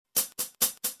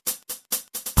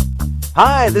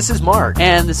Hi, this is Mark.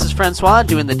 And this is Francois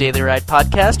doing the Daily Ride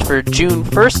podcast for June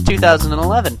 1st,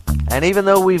 2011. And even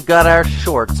though we've got our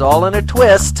shorts all in a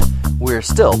twist, we're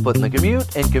still putting the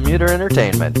commute in commuter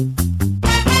entertainment.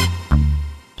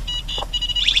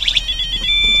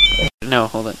 No,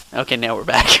 hold on. Okay, now we're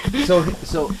back. So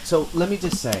let me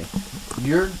just say,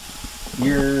 you're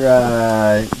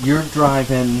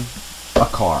driving a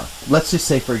car. Let's just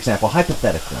say, for example,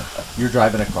 hypothetically, you're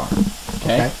driving a car.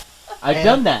 Okay. I've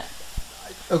done that.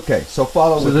 Okay, so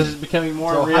follow So with this me. is becoming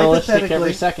more So realistic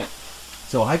every second.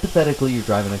 So hypothetically, you're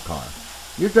driving a car.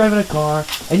 You're driving a car,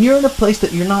 and you're in a place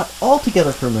that you're not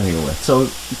altogether familiar with. So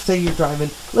say you're driving,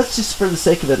 let's just for the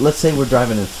sake of it, let's say we're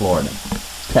driving in Florida.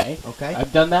 Okay. Okay?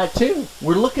 I've done that too.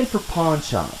 We're looking for pawn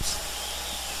shops.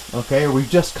 Okay, or we've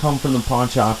just come from the pawn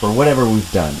shop, or whatever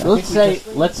we've done. Let's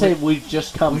say we've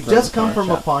just come from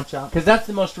a pawn shop. Because that's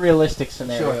the most realistic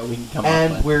scenario we can come up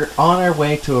with. And we're on our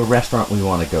way to a restaurant we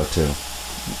want to go to.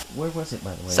 Where was it,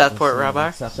 by the way? Southport Raw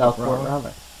Bar? Southport Raw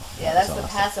Bar. Yeah, that's the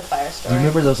pacifier story. Do you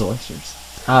remember those oysters?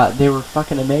 They were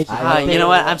fucking amazing. You know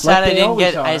what? I'm sad like I didn't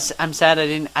get. always I'm sad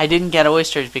I didn't get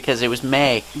oysters because it was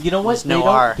May. You know what? There's no they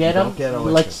don't R. get You them. don't get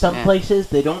Like oysters. some Yeah. places,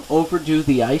 they don't overdo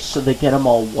the ice, so they get them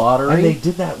all watery. And they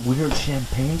did that weird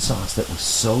champagne sauce that was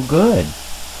so good.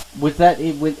 Was that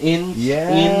in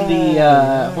Yeah.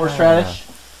 the horseradish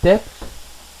dip?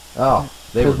 Oh,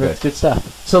 they were good. That's good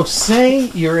stuff. So say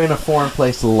you're in a foreign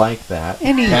place like that,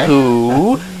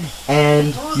 Anywho,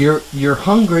 and you're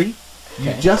hungry.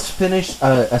 You Okay. just finished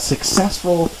a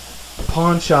successful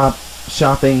pawn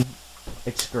shopping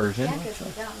excursion, Yeah, 'cause we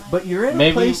got my- but you're in a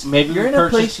Maybe place. you you're in a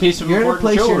purchased place. a piece of you're in a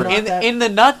important place. You're jewelry. not in the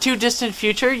not too distant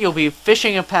future, you'll be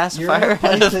fishing a you're in pacifier a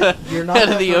place out of that the you're not out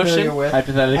that of the familiar ocean. with.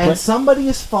 Hypothetically. And somebody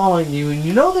is following you, and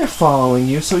you know they're following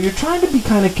you, so you're trying to be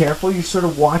kind of careful. You're sort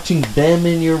of watching them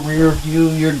in your rear view.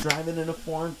 You're driving in a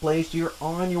foreign place. You're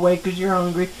on your way because you're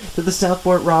hungry to the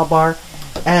Southport Raw Bar.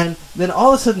 And then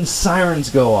all of a sudden sirens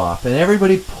go off, and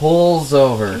everybody pulls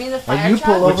over. You mean the fire and you truck?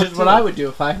 pull over Which is what too. I would do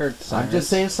if I heard I'm sirens. just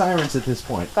saying sirens at this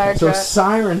point. Fire so truck.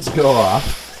 sirens go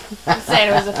off. I'm saying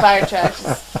it was a fire truck.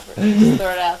 Just throw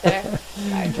it out there.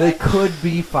 Fire They truck. could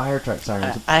be fire truck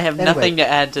sirens. I have Anyway. nothing to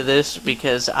add to this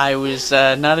because I was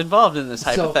not involved in this So-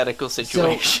 hypothetical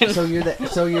situation.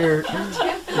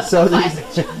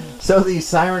 So these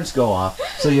sirens go off.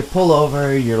 So you pull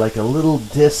over. You're like a little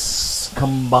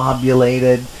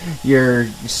discombobulated. You're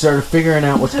sort of figuring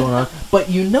out what's going on. But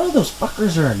you know those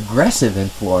fuckers are aggressive in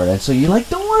Florida. So you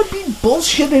don't want to be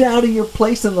bullshitted out of your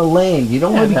place in the lane. You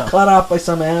don't want to be cut off by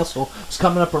some asshole who's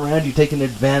coming up around you, taking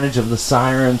advantage of the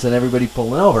sirens and everybody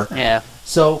pulling over. Yeah.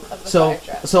 So Of the so fire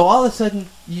truck. so all of a sudden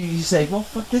you say, well,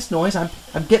 fuck this noise. I'm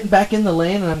getting back in the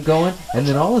lane and I'm going, and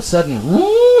then all of a sudden,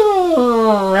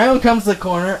 around comes the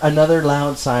corner, another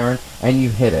loud siren, and you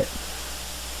hit it.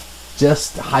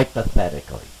 Just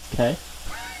hypothetically, Okay.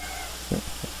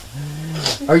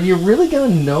 are you really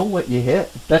gonna know what you hit?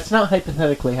 That's not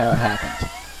hypothetically how it happened.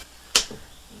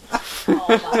 Oh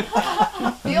my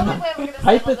God. The only way we're gonna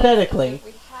Hypothetically,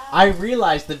 say, well, I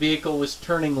realized the vehicle was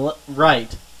turning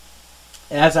right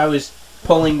as I was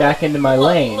pulling back into my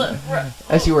lane.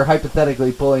 As you were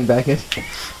hypothetically pulling back in.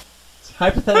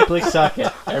 Hypothetically, suck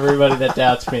it, everybody that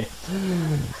doubts me.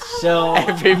 So,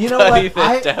 Everybody You know what?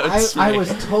 that doubts I me. was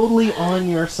totally on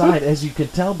your side, as you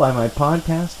could tell by my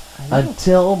podcast,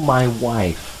 until my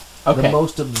wife, the Okay.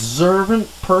 most observant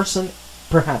person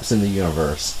perhaps in the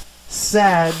universe,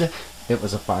 said it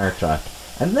was a fire truck.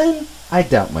 And then I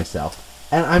doubt myself.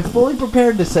 And I'm fully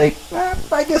prepared to say,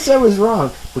 I guess I was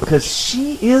wrong, because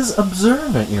she is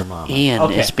observant, your mom. Ian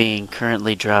Okay. is being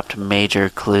currently dropped major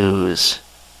clues.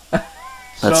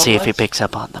 Let's see if he picks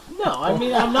up on them. No, I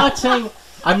mean, I'm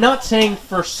not saying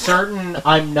for certain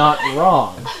I'm not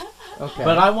wrong, Okay.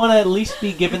 but I want to at least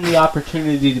be given the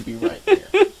opportunity to be right here.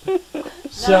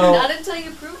 No, not until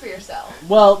you prove yourself.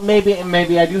 Well, maybe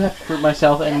I do have to prove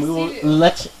myself, and Yes, we will you do.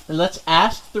 let's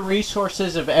ask the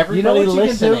resources of you know everybody what you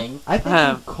listening. can do? I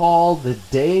think you call the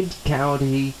Dade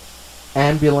County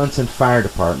Ambulance and Fire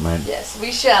Department, Yes,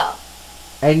 we shall.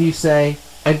 and you say,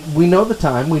 and we know the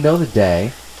time, we know the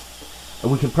day,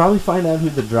 and we can probably find out who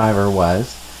the driver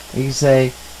was, and you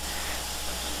say,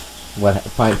 figure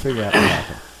out what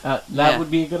happened. That Yeah.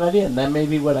 would be a good idea, and that may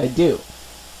be what I do.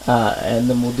 And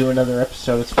then we'll do another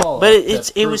episode as follow. But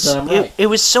it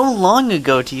was so long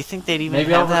ago. Do you think they'd even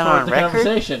Maybe I'll have that record on the record?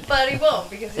 conversation. But he won't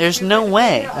because There's he's no stupid.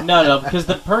 way. No, because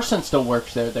the person still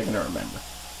works there. They're gonna remember.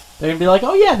 They're gonna be like,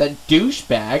 "Oh yeah, that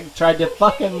douchebag tried to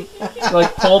fucking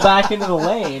pull back into the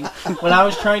lane when I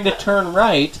was trying to turn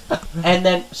right." And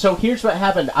then, so here's what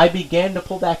happened. I began to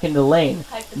pull back into the lane.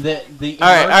 The All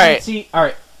right, all right. emergency. All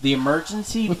right. the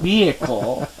emergency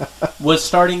vehicle was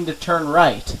starting to turn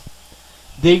right,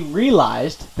 they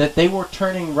realized that they were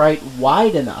turning right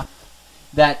wide enough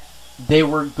that they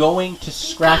were going to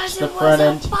scratch the front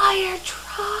end. Fire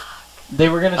truck. They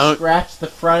were going to scratch the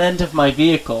front end of my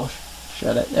vehicle.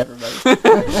 Shut it, everybody.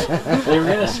 They were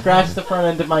going to scratch the front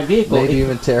end of my vehicle. Maybe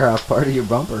even tear off part of your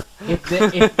bumper. If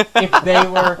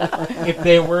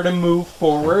they were to move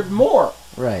forward more.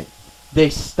 Right. They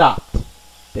stopped.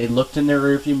 They looked in their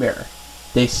rearview mirror.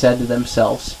 They said to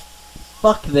themselves,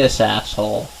 "Fuck this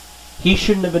asshole. He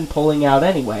shouldn't have been pulling out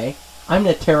anyway. I'm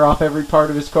going to tear off every part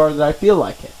of his car that I feel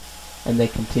like it." And they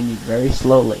continued very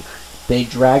slowly. They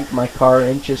dragged my car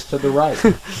inches to the right.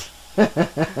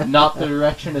 Not the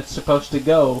direction it's supposed to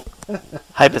go.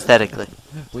 Hypothetically.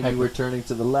 When you were turning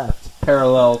to the left.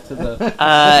 Parallel to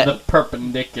the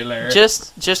perpendicular.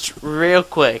 Just real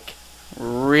quick.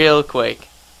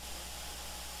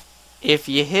 If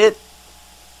you hit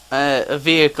a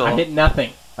vehicle, I hit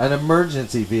nothing. An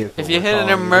emergency vehicle. if you hit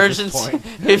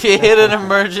an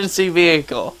emergency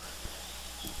vehicle,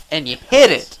 and you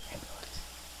hit it,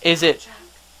 is it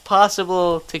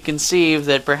possible to conceive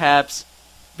that perhaps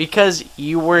because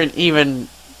you weren't even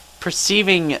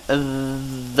perceiving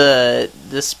the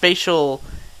spatial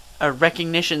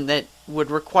recognition that would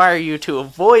require you to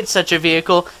avoid such a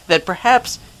vehicle, that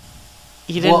perhaps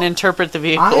you didn't interpret the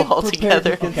vehicle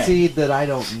altogether? I'm prepared to concede that I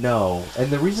don't know. And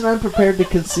the reason I'm prepared to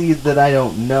concede that I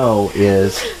don't know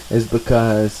is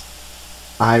because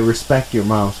I respect your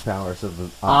mom's powers of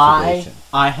observation.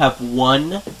 I have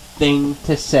one thing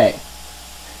to say.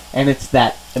 And it's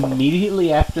that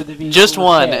immediately after the vehicle Just was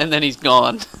one, hit, and then he's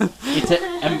gone.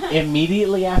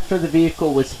 immediately after the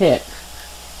vehicle was hit,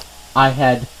 I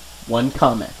had one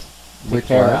comment to Which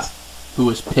Kara, was? who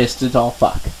was pissed as all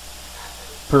fuck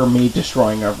for me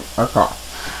destroying our car.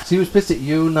 She was pissed at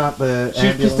you, not the She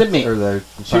was pissed at me. Or the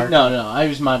fire? No, it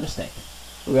was my mistake.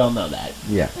 We all know that.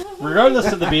 Yeah.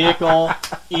 Regardless of the vehicle,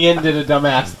 Ian did a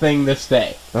dumbass thing this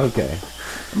day. Okay.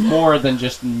 More than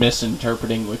just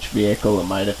misinterpreting which vehicle it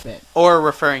might have been. Or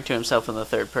referring to himself in the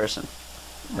third person.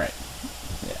 Right.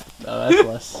 Yeah. No, that's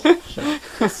less. Sure.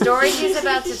 The story he's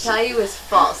about to tell you is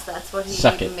false. That's what he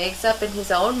Suck it. makes up in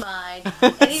his own mind.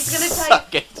 And he's going to tell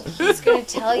Suck you. it. He's going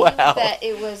to tell you Wow. that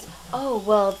it was, oh,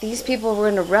 well, these people were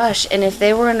in a rush, and if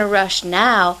they were in a rush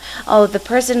now, oh, the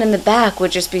person in the back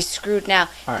would just be screwed now.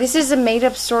 All right. This is a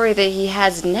made-up story that he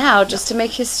has now just to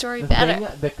make his story better.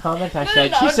 The comment I No,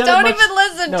 said, no, she said don't it much, even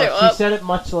listen no, to she him. said it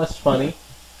much less funny.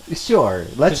 Sure.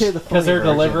 Let's hear the Because funny her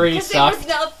version. delivery Because there was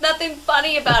sucked. nothing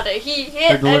funny about it. He Her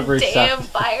hit a delivery damn sucked.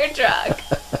 fire truck.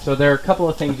 So there are a couple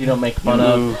of things you don't make fun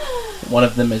of. One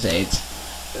of them is AIDS.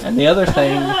 And the other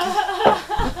thing...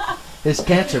 It's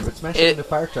cancer, but smashing It into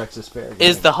fire trucks is fair.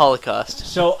 Is the Holocaust.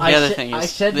 So The I other sa- thing I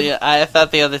is, said... I thought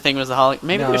the other thing was the Holocaust.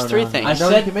 Maybe No, there's three no, things. I No,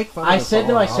 said- you can make fun I of said the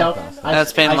to myself... Holocaust.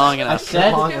 That's been long enough. I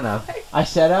said, long enough. I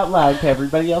said out loud to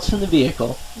everybody else in the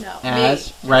vehicle, No,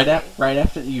 as right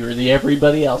after you were the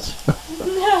everybody else.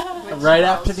 Right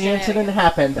after the incident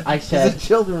happened, I The said,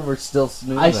 children were still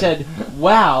snoozing. I said,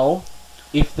 wow,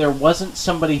 if there wasn't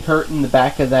somebody hurt in the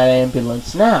back of that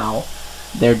ambulance now,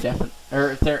 there definitely,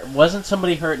 or if there wasn't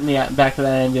somebody hurt in the back of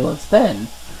that ambulance then,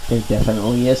 there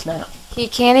definitely is now. He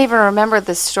can't even remember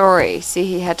the story. See,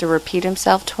 he had to repeat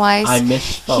himself twice. I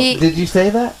misspoke. He- Did you say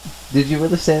that? Did you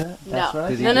really say that? That's what I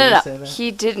no, said. no, really no, say no. that?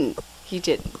 He didn't. He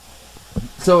didn't.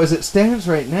 So as it stands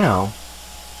right now,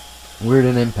 we're at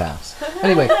an impasse.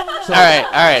 Anyway, so, All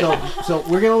right. So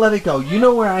we're gonna let it go. You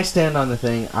know where I stand on the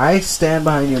thing. I stand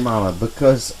behind your mama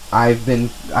because I've been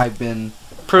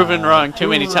Proven wrong too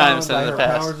many proven wrong times by in the her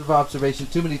past. powers of observation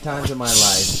too many times in my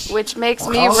life. Which makes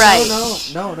me Oh, right.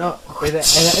 No. It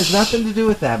has nothing to do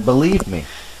with that. Believe me.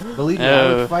 I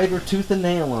would fight her tooth and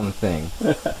nail on the thing.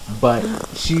 But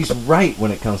she's right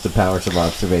when it comes to powers of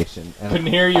observation. And Couldn't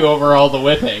hear you over all the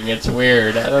whipping. It's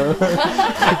weird. I don't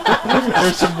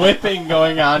There's some whipping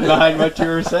going on behind what you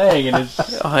were saying, and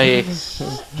it's Oy.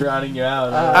 drowning you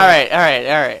out. All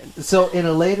right. So in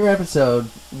a later episode,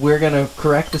 we're going to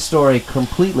correct the story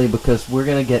completely because we're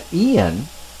going to get Ian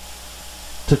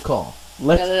to call.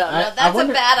 No, that's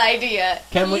wonder- a bad idea.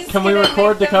 Can we He's can we gonna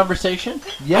record the make them- conversation?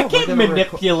 Yeah, I we're can't gonna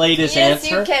manipulate his Yes,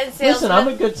 answer. you can, Listen, I'm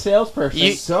a salesman. good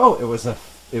salesperson. So it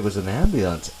was an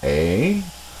ambulance, eh?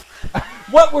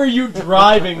 What were you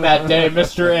driving that day,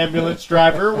 Mr. Ambulance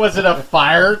Driver? Was it a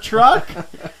fire truck?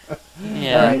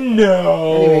 Yeah. Alright.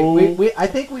 No. Anyway, I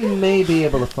think we may be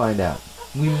able to find out.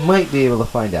 We might be able to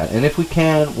find out, and if we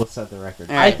can, we'll set the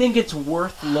record. All I right. think it's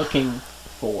worth looking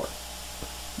for.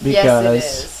 Because Yes, it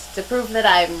is. To prove that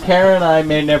I'm right. Kara and I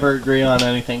may never agree on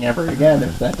anything ever again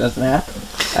if that doesn't happen.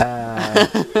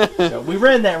 So we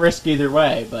ran that risk either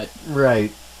way, but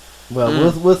Right.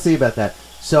 Well, we'll see about that.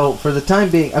 So, for the time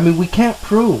being, I mean, we can't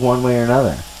prove one way or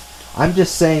another. I'm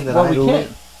just saying that well, I we li-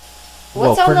 can. Well,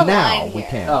 What's on for the now, line we here?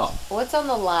 can't. Oh, What's on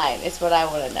the line is what I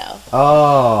want to know.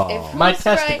 Oh. If- my Who's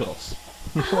right? testicles.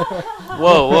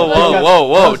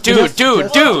 Whoa, dude.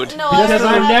 No, Because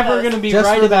I I'm have never those. going to be Just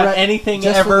right for the about rec- anything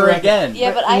just for the ever record. again.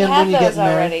 Yeah, but I Ian, have when you get those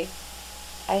married- already.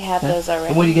 I have those already.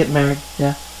 And when you get married?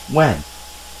 Yeah. When?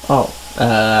 Oh,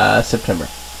 September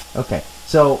Okay.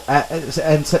 So,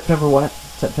 and September what?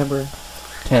 September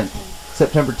 10th.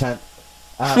 September 10th.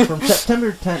 From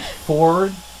September 10th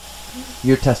forward,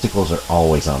 your testicles are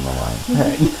always on the line.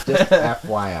 Just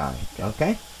FYI.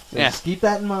 Okay? So Yeah. just keep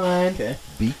that in mind. Okay.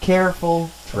 Be careful.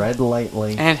 Tread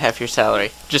lightly. And half your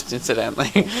salary, just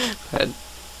incidentally. But,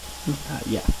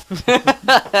 Yeah.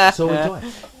 So enjoy.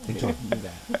 Enjoy.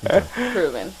 Enjoy.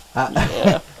 Proven.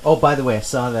 Oh, by the way, I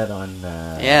saw that on.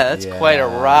 Yeah, that's quite a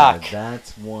rock.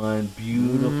 That's one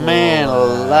beautiful. man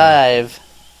alive.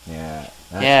 Yeah,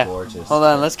 that's Yeah. gorgeous. Hold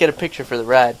on, let's get a picture for the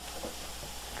ride.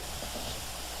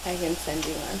 I can send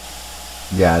you one.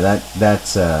 Yeah,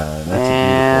 that's a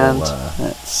And beautiful,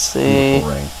 let's see. beautiful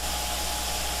ring.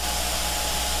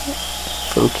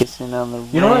 Focusing on the ring.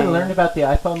 You know what I learned about the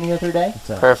iPhone the other day? What's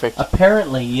that? Perfect.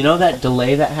 Apparently, you know that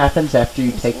delay that happens after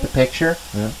you take the picture?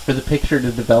 Yeah. For the picture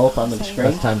to develop on the screen?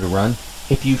 That's time to run.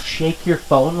 If you shake your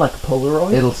phone like a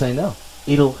Polaroid, It'll say no.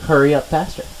 it'll hurry up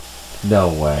faster. No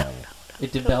way.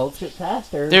 It develops it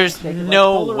faster. There's Shake it like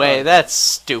no Polaroid. way. That's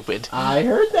stupid. I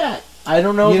heard that. I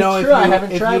don't know You if know, it's if true. I you,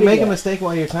 haven't if tried you it make yet. a mistake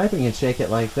while you're typing and shake it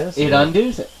like this, It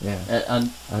undoes it. Yeah.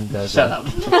 Undoes Shut it.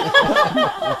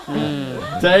 up.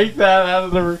 Take that out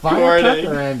of the Fire truck recording.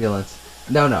 or ambulance?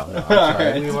 No. I'm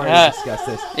sorry. We've already discussed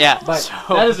this. Yeah. But so,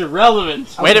 That is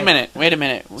irrelevant. wait a okay.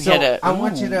 minute. We So, had a. I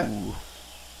want you to.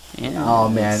 Yeah, Oh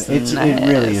man, it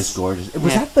really is gorgeous.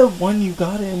 Was Yeah. that the one you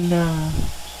got in?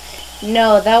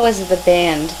 No, that was the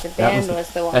band. The That band was was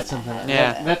the one. That's that something. had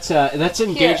Yeah. That's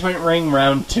engagement ring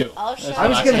round 2. I'll show I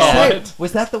was you. gonna call say, it.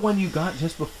 was that the one you got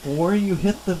just before you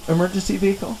hit the emergency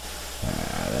vehicle?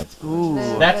 That's Ooh.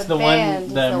 That's the one, band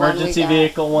is the the one we emergency got.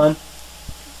 vehicle one,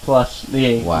 plus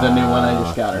the new one I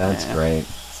just got her. That's Yeah. great.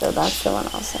 So that's the one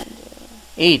I'll send you.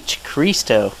 H.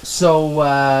 Cristo. So,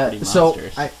 Pretty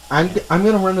monsters. I'm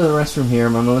gonna run to the restroom here.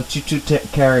 I'm gonna let you two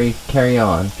carry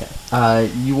on.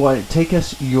 Okay. You want take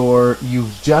us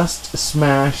you've just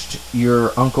smashed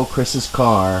your Uncle Chris's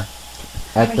car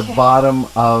at the bottom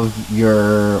of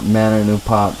your Manor New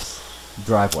Pop's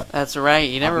driveway. That's right.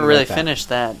 You never be really right back. finished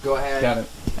that. Go ahead. Got it.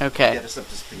 Okay. us up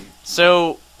to speed.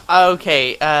 So,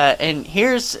 okay, and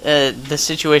here's the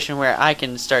situation where I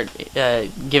can start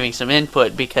giving some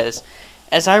input because,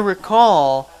 as I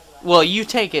recall, well, you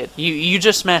take it. You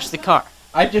just smashed the car.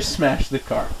 I just smashed the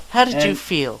car. How did you And-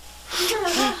 feel?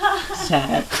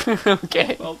 Sad.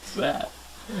 Okay. Felt sad.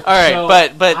 All right, So,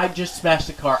 but I just smashed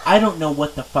the car. I don't know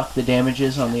what the fuck the damage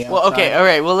is on the outside. well, okay, all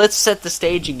right. Well, let's set the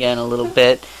stage again a little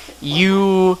bit.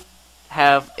 You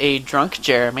have a drunk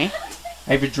Jeremy,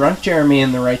 I have a drunk Jeremy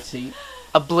in the right seat.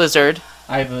 a blizzard,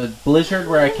 I have a blizzard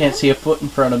where I can't see a foot in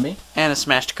front of me. and a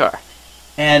smashed car.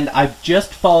 And I've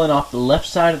just fallen off the left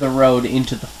side of the road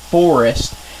into the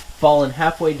forest, fallen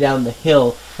halfway down the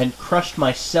hill, and crushed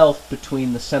myself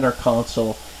between the center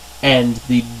console and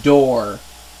the door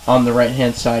on the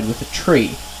right-hand side with a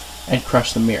tree, and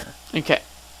crushed the mirror. Okay.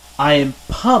 I am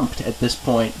pumped at this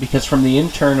point because from the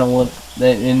internal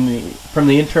from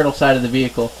the internal side of the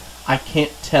vehicle, I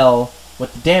can't tell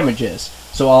what the damage is.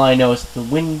 So all I know is that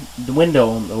the window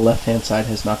on the left-hand side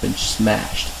has not been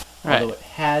smashed. Right. Although it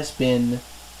has been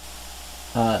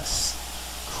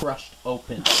crushed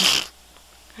open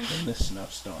in this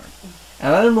snowstorm.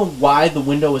 And I don't know why the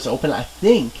window was open. I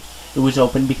think it was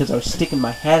open because I was sticking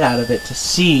my head out of it to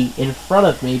see in front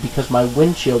of me because my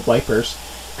windshield wipers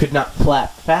could not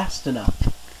flap fast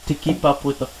enough to keep up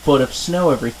with a foot of snow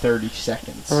every 30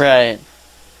 seconds. Right.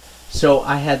 So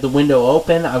I had the window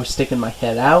open, I was sticking my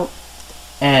head out,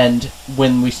 and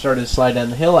when we started to slide down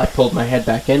the hill, I pulled my head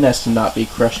back in as to not be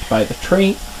crushed by the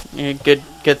tree. Yeah, good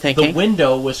The thinking.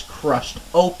 window was crushed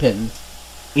open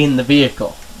in the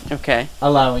vehicle, Okay.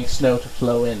 allowing snow to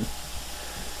flow in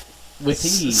with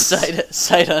ease.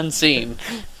 Sight unseen.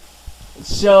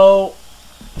 So,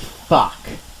 fuck.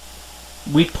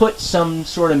 We put some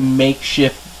sort of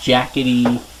makeshift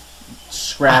jackety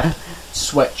scrap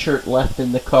sweatshirt left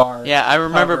in the car. Yeah, I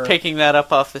remember cover picking that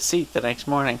up off the seat the next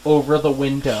morning. over the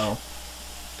window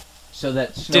so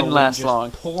that snow Didn't would last just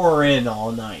long. pour in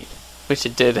all night. Which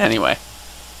it did anyway.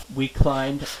 We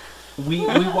climbed. We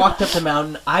walked up the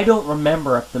mountain. I don't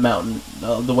remember up the mountain,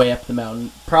 the way up the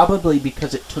mountain, probably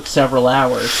because it took several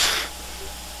hours.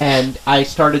 And I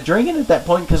started drinking at that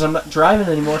point because I'm not driving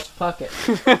anymore, so fuck it.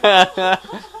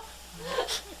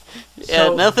 Yeah,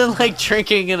 So- nothing like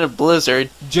drinking in a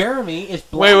blizzard. Jeremy is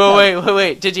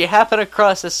Wait. Did you happen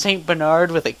across a St.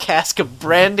 Bernard with a cask of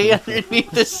brandy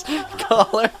underneath this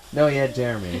collar? No, yeah,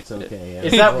 Jeremy. It's okay. Yeah.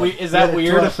 Is that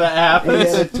weird if that happens?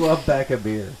 He had a 12-pack of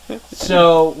beer.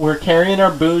 So we're carrying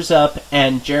our booze up,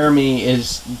 and Jeremy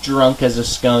is drunk as a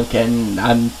skunk, and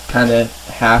I'm kind of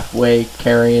halfway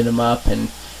carrying him up, and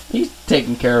he's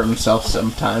taking care of himself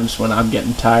sometimes when I'm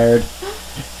getting tired.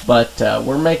 But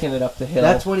we're making it up the hill.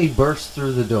 That's when he burst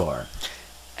through the door.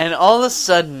 And all of a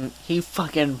sudden, he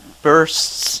fucking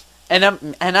bursts, and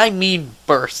I mean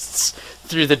bursts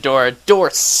through the door.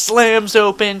 Door slams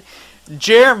open.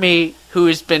 Jeremy, who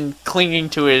has been clinging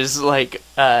to his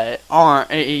arm,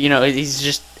 he's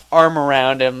just arm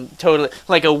around him, totally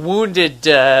like a wounded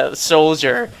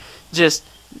soldier, just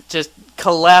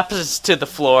collapses to the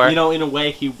floor. in a way,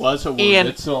 he was a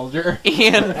wounded soldier.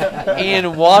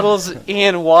 Ian waddles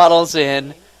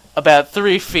in about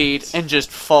 3 feet and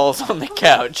just falls on the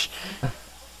couch.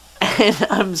 And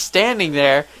I'm standing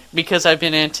there because I've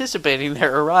been anticipating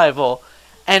their arrival,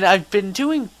 and I've been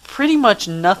doing pretty much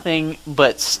nothing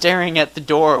but staring at the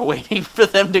door, waiting for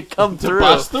them to come through.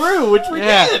 Bust through, which we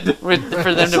did. For them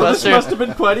to So bust this through. must have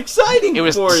been quite exciting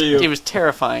for you. It was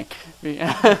terrifying.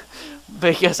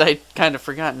 Because I'd kind of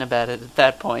forgotten about it at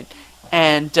that point.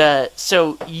 And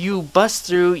so you bust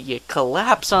through, you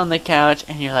collapse on the couch,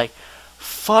 and you're like,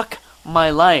 fuck my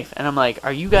life. And I'm like,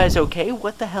 are you guys okay?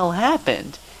 What the hell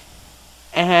happened?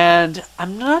 And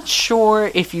I'm not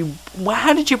sure if you...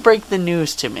 How did you break the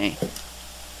news to me?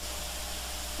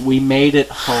 We made it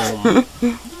home,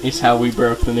 is how we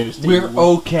broke the news to We're you.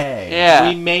 okay. Yeah.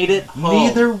 We made it home.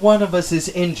 Neither one of us is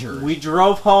injured. We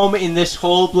drove home in this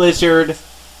whole blizzard.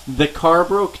 The car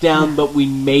broke down, but we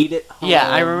made it home. Yeah,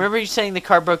 I remember you saying the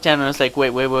car broke down, and I was like,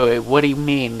 wait, what do you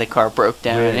mean the car broke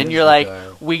down? Where And is you're the like, car?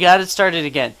 we got it started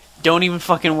again. Don't even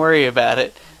fucking worry about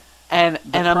it. And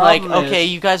I'm like, problem okay,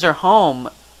 is- you guys are home.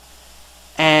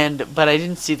 But I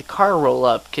didn't see the car roll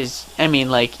up, because, I mean,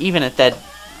 like, even at that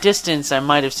distance, I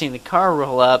might have seen the car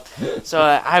roll up. So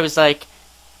I was like,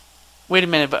 wait a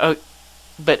minute,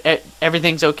 but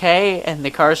everything's okay, and the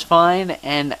car's fine,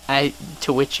 and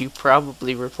to which you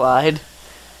probably replied...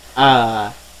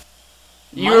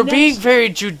 You were being very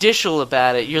judicial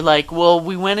about it. You're like, well,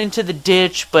 we went into the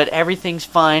ditch, but everything's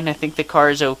fine. I think the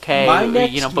car's okay. My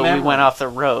next but we went off the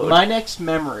road. My next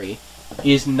memory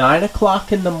is 9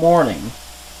 o'clock in the morning.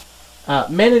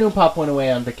 Man and Pop went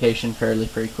away on vacation fairly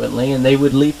frequently, and they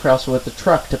would leave Prowse with the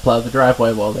truck to plow the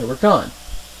driveway while they were gone.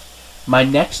 My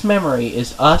next memory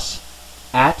is us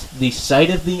at the site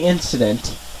of the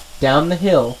incident, down the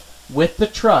hill, with the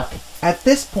truck. At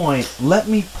this point, let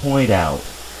me point out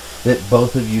that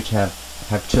both of you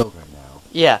have children now.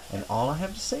 Yeah. And all I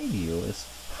have to say to you is,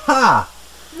 ha!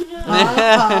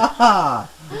 Ha ha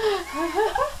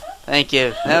ha! Thank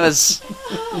you. That was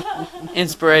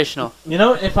inspirational. You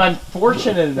know, if I'm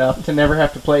fortunate enough to never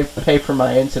have to pay for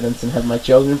my incidents and have my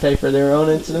children pay for their own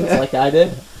incidents like I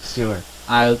did, Sure.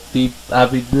 I'll be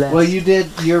blessed. Well, you did.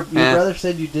 Your Yeah. brother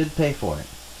said you did pay for it.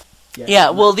 Yeah,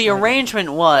 well, the arrangement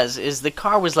is the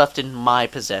car was left in my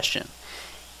possession.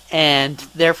 And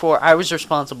therefore, I was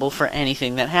responsible for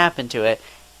anything that happened to it.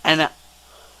 And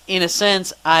in a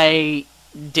sense, I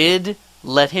did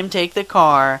let him take the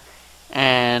car,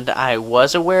 and I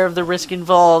was aware of the risk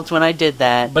involved when I did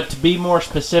that. But to be more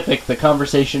specific, the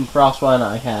conversation François and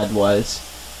I had was,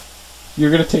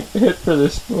 you're going to take the hit for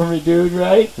this for me, dude,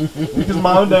 right? Because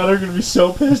Mom and Dad are going to be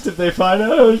so pissed if they find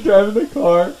out I was driving the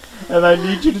car, and I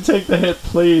need you to take the hit,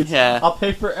 please. Yeah. I'll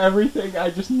pay for everything. I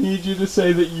just need you to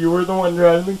say that you were the one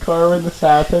driving the car when this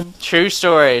happened. True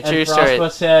story, And true story.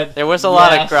 François said, There was a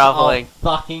lot of "Yes, groveling."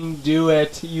 I'll fucking do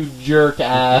it, you jerk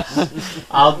ass.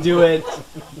 I'll do it,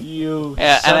 you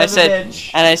Yeah, son and I of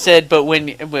a said, bitch." but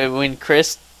when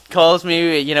Chris calls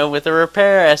me, with a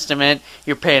repair estimate,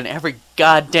 you're paying every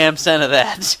goddamn cent of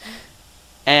that.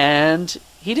 And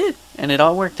he did, and it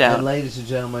all worked out. And ladies and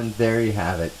gentlemen, there you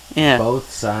have it. Yeah, Both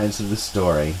sides of the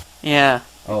story. yeah.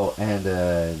 Oh, and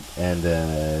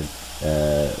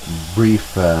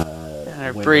brief.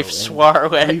 A window brief in- soiree,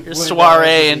 brief window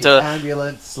soiree into the into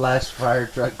ambulance/fire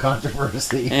truck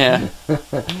controversy. yeah.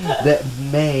 That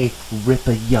may rip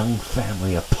a young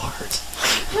family apart.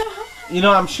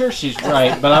 I'm sure she's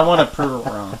right, but I want to prove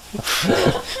her wrong.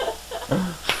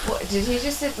 What, did he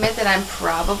just admit that I'm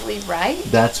probably right?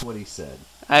 That's what he said.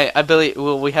 I believe.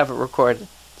 Well, we have it recorded,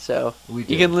 so We you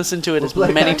did. can listen to it We'll as play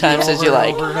it many back times as over you and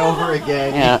like. Over and over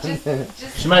again. Yeah.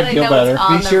 Just She might so I feel know better. it's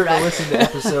on Be the sure to record. listen to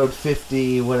episode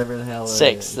 50, whatever the hell.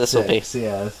 6, this'll be.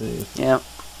 Yeah, this is. Yeah.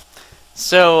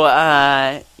 So,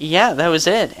 yeah, that was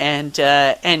it. And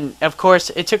of course,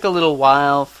 it took a little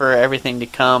while for everything to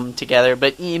come together.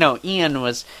 But, Ian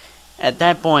was, at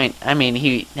that point, I mean,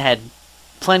 he had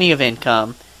plenty of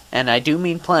income. And I do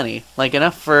mean plenty. Like,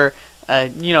 enough for, a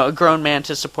grown man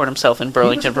to support himself in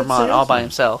Burlington, Vermont, all by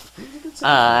himself.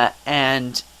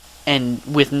 And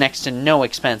with next to no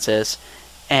expenses.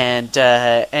 And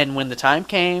when the time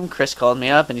came, Chris called me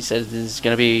up and he said, "This is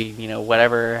going to be,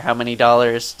 whatever, how many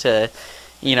dollars to,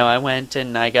 I went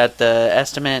and I got the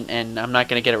estimate and I'm not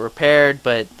going to get it repaired,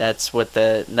 but that's what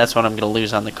I'm going to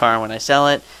lose on the car when I sell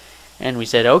it." And we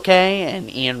said, okay, and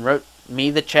Ian wrote me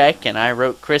the check and I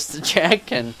wrote Chris the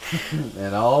check and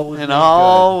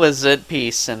all was at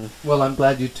peace. And well, I'm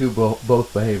glad you two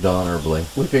both behaved honorably.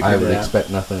 I would expect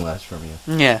nothing less from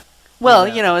you. Yeah. Well,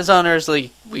 as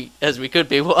honestly as we could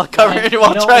be while trying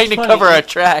to cover our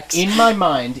tracks. In my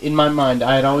mind,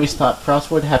 I had always thought Frost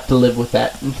would have to live with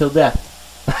that until death.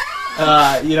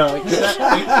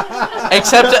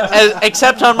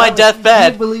 Except on my Do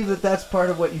deathbed. you believe that that's part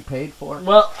of what you paid for?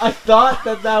 Well, I thought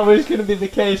that was going to be the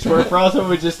case, where Frost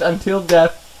would just, until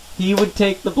death, he would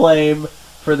take the blame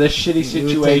for this shitty situation.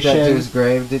 You would take that to his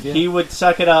grave, did you? He would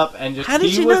suck it up and just... How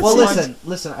did you would not Well, see-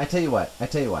 listen. I tell you what.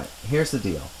 Here's the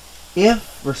deal. If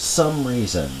for some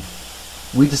reason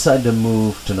we decide to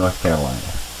move to North Carolina,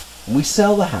 and we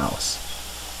sell the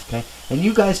house, okay, and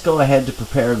you guys go ahead to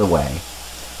prepare the way,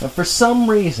 and for some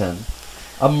reason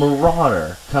a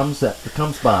marauder comes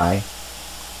by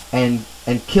and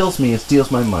kills me and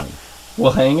steals my money,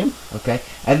 We'll hang him. okay,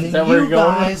 and Is then that where you you're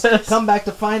going with guys this? come back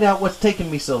to find out what's taken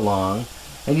me so long,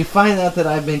 and you find out that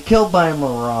I've been killed by a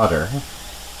marauder,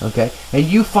 okay, and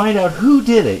you find out who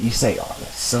did it. You say, "Oh,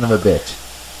 that son of a bitch."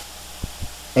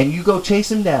 And you go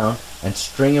chase him down and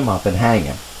string him up and hang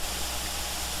him.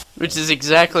 Which is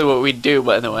exactly what we do,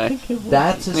 by the way.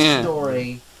 That's a Yeah.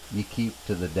 story you keep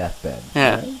to the deathbed.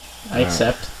 Yeah. I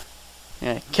accept.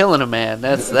 Yeah, killing a man.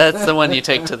 That's the one you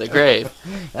take to the grave.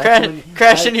 That's when-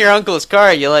 Crashing your uncle's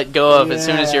car, you let go of as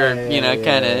soon as you're,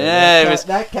 kind of.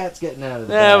 That cat's getting out of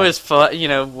the That bag. was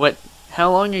fun. How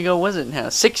long ago was it now?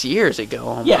 6 years ago,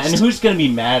 almost. Yeah, and who's going to be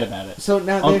mad about it? So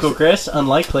now Uncle Chris?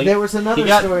 Unlikely. there was another he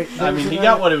got, story. he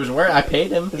got what it was worth. I paid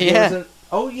him. Yeah.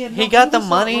 He got the was not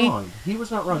money. wronged. He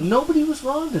was not wrong. Nobody was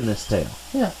wronged in this tale.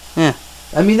 Yeah. Yeah.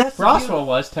 I mean, that's the Roswell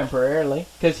was temporarily,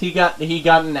 because he got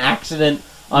an accident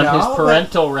on No, his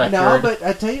parental record. No, but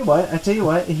I tell you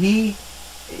what. He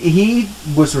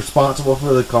was responsible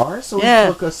for the car, so Yeah.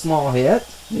 he took a small hit.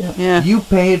 Yeah. You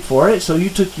paid for it, so you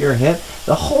took your hit.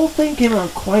 The whole thing came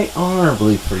out quite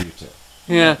honorably for you two.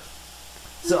 Yeah.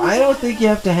 So I don't think you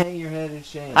have to hang your head in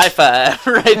shame. High five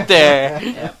right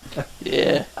there.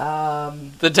 Yeah.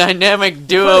 The dynamic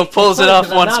duo pulls it off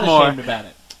once I'm not more. ashamed about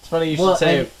it. It's funny you well, should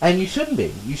say it. and you shouldn't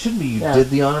be. You shouldn't be. You Yeah. did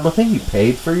the honorable thing. You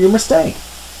paid for your mistake,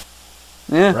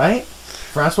 Yeah. right?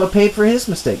 Francois paid for his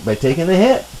mistake by taking the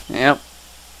hit. Yep.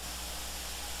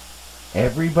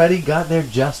 Everybody got their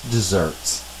just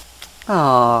desserts.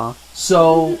 Aww.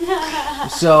 So,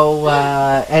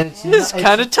 and It's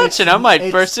kind of touching. I might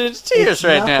burst into tears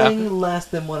right now. Nothing less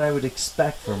than what I would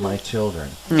expect from my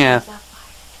children. Yeah.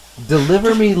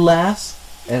 Deliver me less,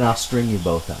 and I'll string you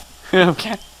both up.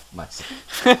 Okay. Myself.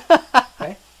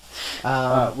 Okay.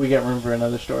 We got room for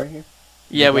another story here?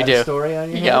 Yeah, you we got a do. story on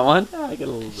your You head? got one? I got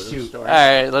a little bit of a Shoot. story. All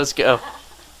right, let's go.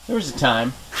 There was a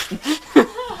time.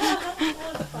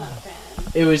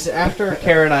 It was after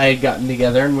Kara and I had gotten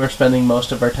together, and we were spending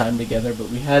most of our time together, but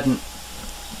we hadn't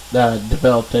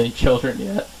developed any children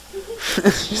yet.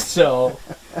 So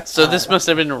this must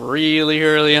have been really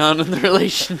early on in the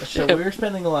relationship. we were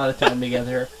spending a lot of time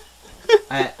together,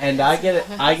 and I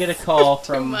get a call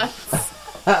from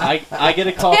I get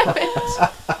a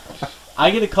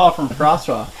call from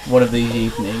Francois one of these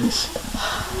evenings.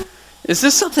 Is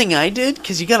this something I did?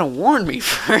 Because you gotta warn me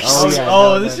first.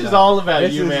 This is all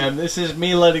about you, man. This is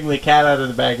me letting the cat out of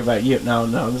the bag about you. No,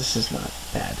 this is not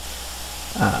bad.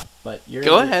 But you're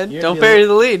Go ahead. you're Don't a bury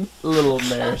the lead. little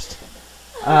embarrassed.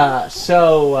 I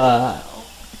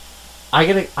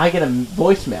get a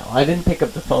voicemail. I didn't pick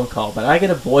up the phone call, but I get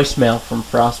a voicemail from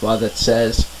Francois that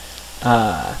says,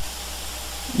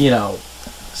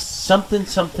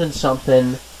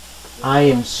 something. I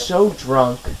am so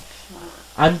drunk.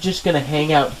 I'm just gonna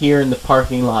hang out here in the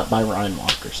parking lot by Ryan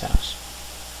Walker's house.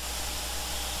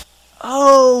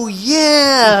 Oh,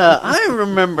 yeah. I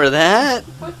remember that.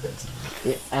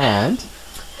 And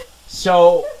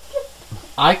So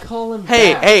I call him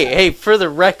back. Hey, for the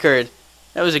record,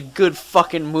 That was a good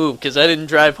fucking move because I didn't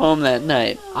drive home that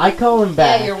night. I call him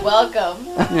back. Yeah, you're welcome.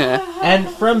 Yeah. And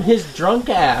from his drunk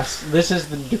ass, this is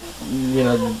the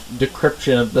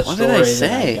decryption of the What story did I that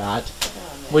say? I got,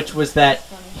 which was that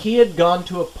he had gone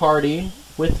to a party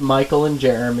with Michael and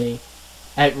Jeremy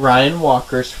at Ryan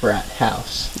Walker's frat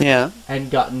house Yeah.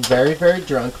 and gotten very, very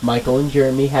drunk. Michael and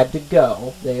Jeremy had to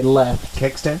go. They left.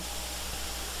 Kickstand?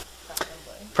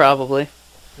 Probably.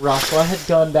 Roswa had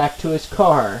gone back to his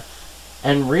car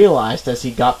and realized as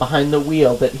he got behind the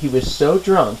wheel that he was so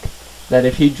drunk that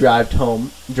if he drove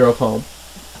home,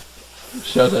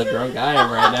 shows how drunk I am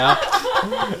right now.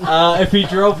 If he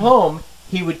drove home,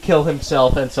 he would kill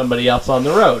himself and somebody else on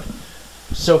the road.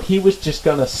 So he was just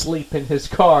gonna sleep in his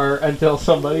car until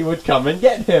somebody would come and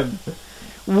get him.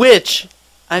 Which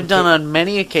I've done on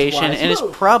many occasions, Wise and it's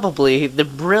move. probably the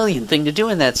brilliant thing to do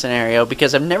in that scenario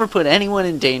because I've never put anyone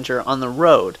in danger on the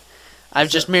road. I've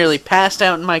just merely passed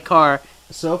out in my car.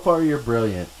 So far, you're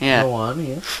brilliant. Yeah. Go on,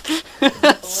 yeah.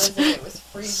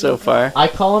 So far. I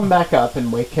call him back up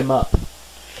and wake him up.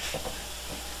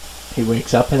 He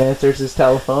wakes up and answers his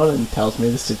telephone and tells me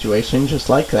the situation just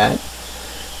like that.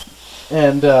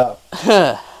 And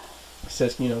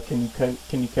says, you know, can you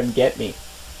come get me?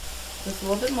 It's a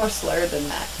little bit more slurred than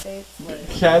that. Say it's slurred.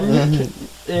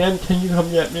 Can you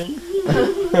come get me?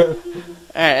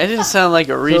 Alright, it didn't sound like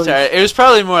a retard. It was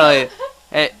probably more like,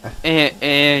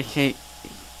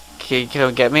 can you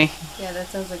come get me? Yeah, that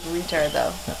sounds like a retard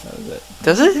though. That was it.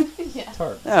 Does it? It's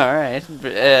hard. Alright.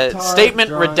 Tar, Statement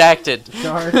drunk. redacted.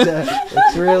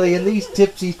 It's really, in these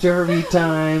tipsy-turvy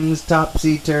times,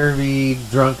 topsy-turvy,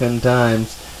 drunken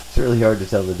times, it's really hard to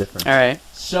tell the difference. Alright.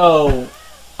 So,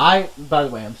 by the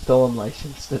way, I'm still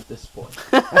unlicensed at this point.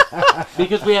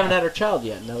 Because we haven't had our child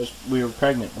yet, and we were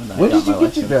pregnant when I When got did you my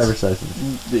get your license.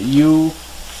 driver's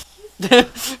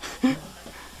license?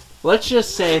 Let's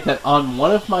just say that on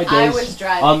one of my I days, was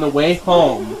driving. on the way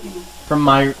home from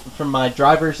my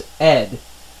driver's ed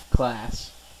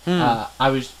class,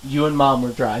 you and Mom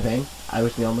were driving. I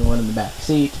was the only one in the back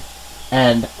seat,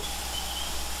 and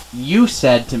you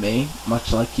said to me,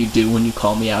 much like you do when you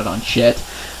call me out on shit,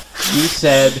 you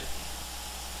said,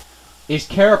 "Is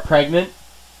Kara pregnant?"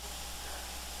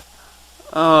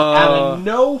 Out of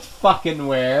no fucking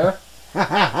where.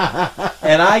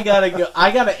 And I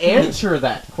gotta answer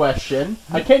that question.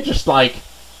 I can't just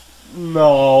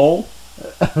no.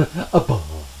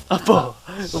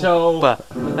 So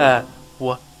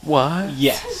What?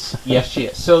 yes, she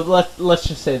is. So let's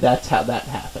just say that's how that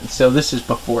happened. So this is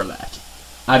before that.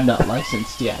 I'm not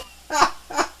licensed yet.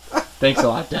 Thanks a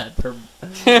lot, Dad, for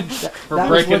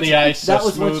breaking the ice so That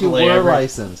was what you smoothly were every-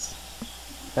 licensed.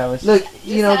 That was Look,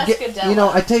 ask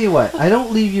Adela. I tell you what, I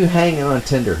don't leave you hanging on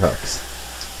Tinder hooks.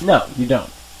 no, you don't.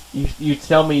 You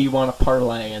tell me you want a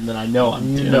parlay, and then I know I'm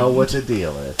You doomed. know what the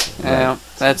deal is. Yeah,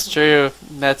 that's true.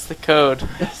 That's the code.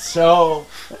 So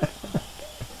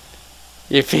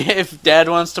If Dad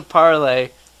wants to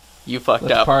parlay, you fucked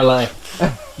let's up. parlay.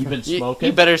 You've been You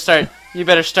smoking. better start. You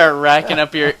better start racking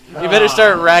up your. You better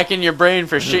start racking your brain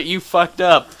for shit you fucked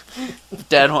up. If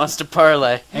Dad wants to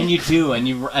parlay. And you do, and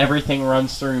everything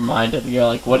runs through your mind, and you're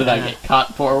like, what did I get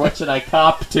caught for? What should I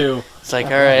cop to? It's like,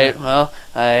 all right, well,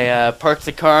 I parked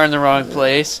the car in the wrong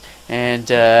place, and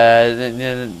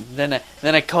then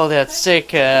I called out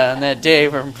sick on that day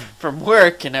from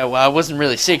work, and I wasn't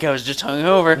really sick. I was just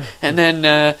hungover, and then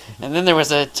there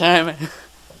was a time.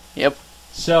 Yep.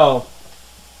 So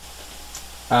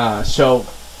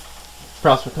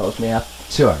Prosper calls me up.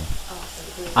 Sure.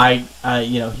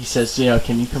 He says,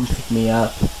 can you come pick me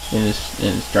up in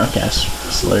his drunk ass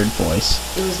slurred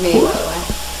voice. It was me, by the way.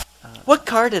 What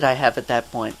car did I have at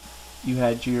that point? You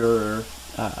had your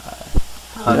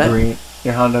Agreed.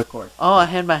 your Honda Accord. Oh, I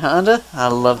had my Honda. I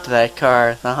loved that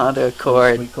car, the Honda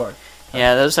Accord. Sweet Accord.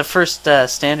 Yeah, that was the first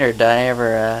Standard I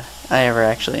ever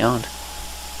actually owned.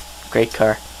 Great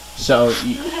car. So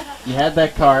you had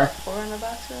that car, $400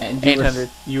 right? and 800.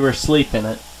 you were asleep in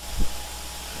it.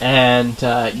 And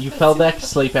you fell back to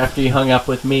sleep after you hung up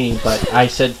with me, but I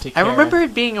said to I Kara, remember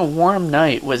it being a warm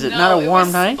night. Was it not a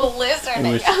warm night?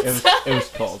 Blizzarding it was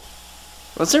cold.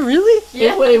 Was it really?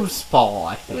 Yeah. It was fall,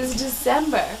 I It think. was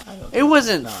December. It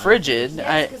wasn't No. frigid.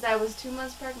 Yes, because I was 2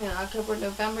 months pregnant. October,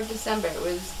 November, December. It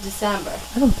was December.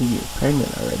 I don't think you were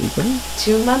pregnant already, were you?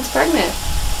 2 months pregnant.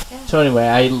 So anyway,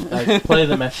 I play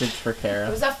the message for It Kara.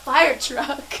 was a fire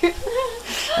truck.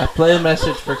 I play the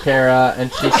message for Kara, and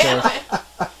she says, I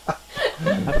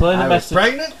play the message.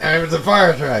 pregnant, and it was a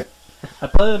fire truck. I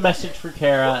play the message for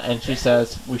Kara, and she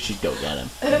says we should go get him.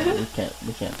 We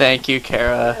can't Thank you,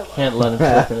 Kara. let him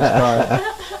sleep in his car.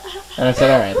 And I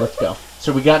said, all right, let's go.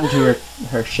 So we got into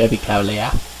her Chevy Cavalier.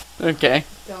 Okay.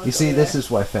 Don't You go see, this there.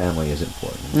 is why family is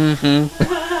important.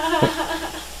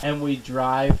 Mm-hmm. And we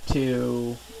drive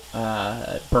to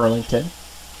Burlington,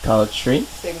 College Street,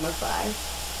 Sigma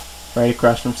Phi. right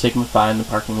across from Sigma Phi in the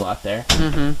parking lot there.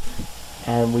 Mm-hmm.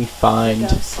 And we find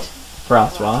Ghost.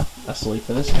 Francois asleep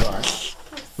in his car.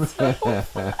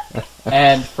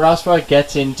 And Francois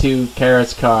gets into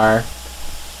Kara's car,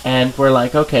 and we're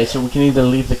like, okay, so we can either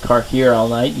leave the car here all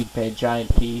night, you'd pay a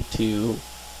giant fee to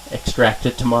extract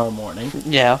it tomorrow morning,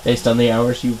 Yeah. based on the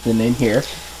hours you've been in here,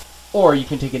 or you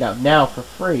can take it out now for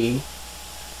free,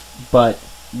 but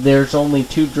there's only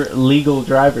two legal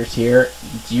drivers here.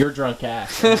 It's your drunk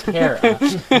ass and Kara,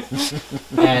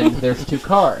 and there's two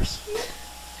cars.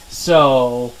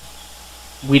 So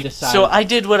we decided. So I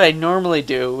did what I normally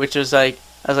do, which was like,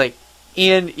 I was like,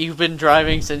 Ian, you've been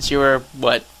driving since you were,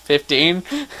 what, 15?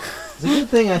 It's a good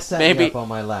thing I sat Maybe- you up on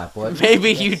my lap. What?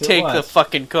 Maybe Yes, you it take the was.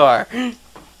 fucking car.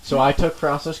 So I took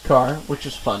Francois' car, which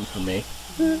was fun for me.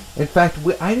 In fact,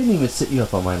 I didn't even sit you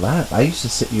up on my lap. I used to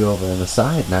sit you over on the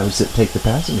side, and I would take the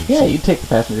passenger Yeah, seat. you take the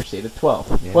passenger seat at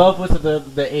 12. Yeah. 12 was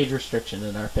the age restriction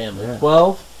in our family. Yeah.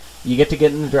 12, you get to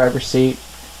get in the driver's seat.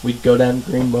 We'd go down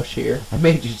Greenbush here. I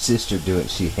made your sister do it.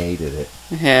 She hated it.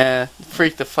 Yeah,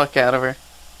 freaked the fuck out of her.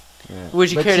 Yeah.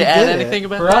 Would you But care she to add did it. anything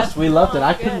about For that? us, we loved it.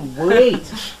 I couldn't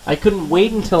wait. I couldn't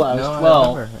wait until I was No, I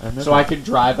 12 remember. so I could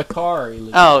drive a car.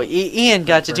 illegally. Oh, Ian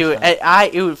got to do it.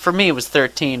 First For me, it was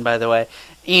 13, by the way.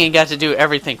 Ian got to do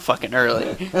everything fucking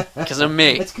early because of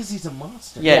me. It's because he's a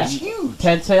monster. Yeah. He's huge.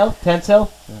 Tent sale.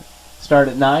 Start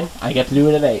at 9. I get to do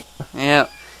it at 8. Yeah.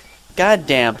 God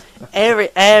damn.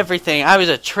 Everything. I was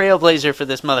a trailblazer for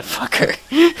this motherfucker.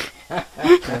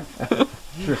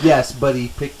 Yes, but he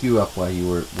picked you up while you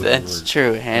were. That's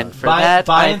true. And for Buy, that,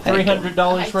 buying I thank him.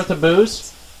 $300 worth of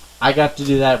booze. I got to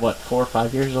do that. What, 4 or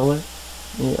 5 years older?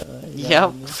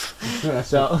 Yeah. Yep.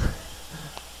 So,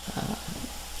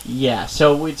 yeah.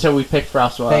 So we picked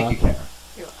Francois. Thank you, up.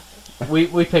 Kara.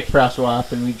 We picked Francois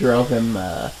up and we drove him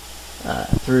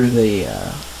through the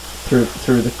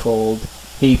through the cold.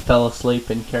 He fell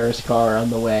asleep in Kara's car on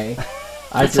the way.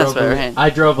 That sounds about right. I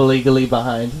drove illegally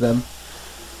behind them,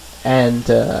 and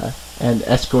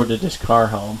escorted his car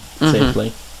home Mhm. safely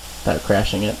without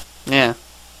crashing it. Yeah.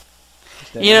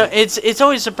 You know, it's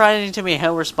always surprising to me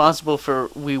how responsible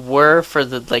we were for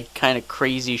the like kind of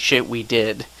crazy shit we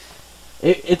did.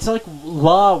 It's like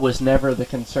law was never the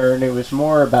concern. It was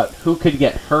more about who could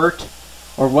get hurt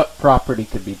or what property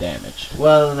could be damaged.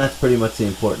 Well, and that's pretty much the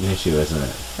important issue, isn't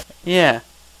it? Yeah.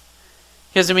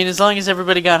 Because I mean, as long as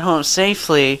everybody got home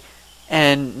safely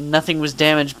and nothing was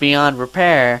damaged beyond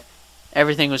repair,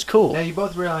 everything was cool. Now, you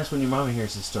both realize when your mama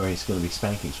hears this story, it's going to be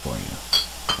spankings for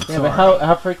you. Yeah, but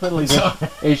how frequently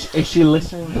is she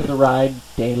listening to the ride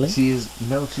daily? She is.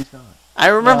 No, she's not. I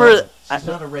remember. No, She's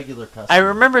not a regular customer. I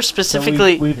remember So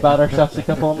specifically. we bought ourselves a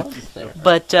couple of months there.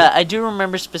 But I do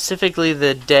remember specifically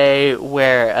the day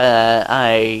where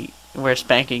where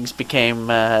spankings became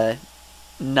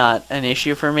not an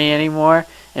issue for me anymore,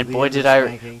 and The boy end did of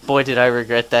I spankings.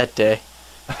 regret that day.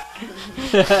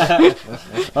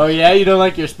 Oh yeah, you don't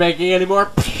like your spanking anymore?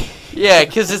 Yeah,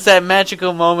 because it's that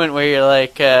magical moment where you're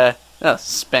like, oh,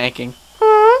 spanking.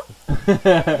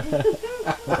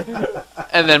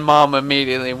 And then mom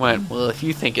immediately went, well, if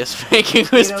you think a spanking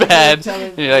was You know, bad, you were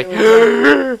and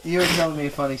you're like, You were telling me a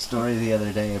funny story the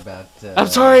other day about. I'm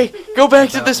sorry, go back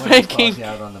to about the when I called spanking. you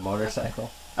out on the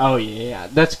motorcycle. Oh yeah,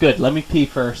 that's good. Let me pee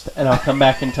first, and I'll come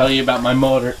back and tell you about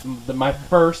my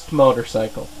first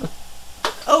motorcycle.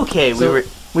 Okay, So-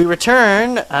 we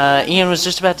return. Ian was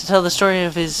just about to tell the story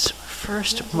of his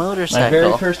first motorcycle, My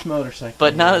very first motorcycle.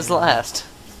 but not his last.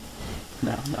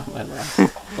 No, not my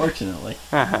last. Fortunately.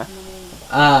 Uh-huh.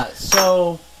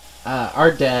 So,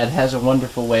 our dad has a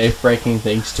wonderful way of breaking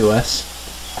things to us,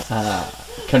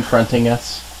 confronting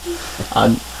us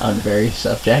on various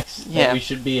subjects Yeah. that we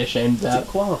should be ashamed It's a about.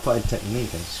 qualified technique.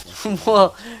 I just-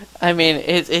 Well, I mean,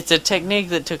 it's a technique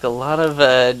that took a lot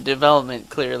of development,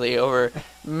 clearly, over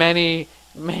many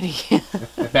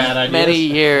Bad ideas. many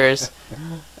years.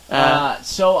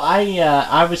 So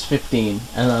I was 15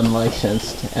 and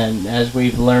unlicensed, and as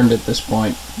we've learned at this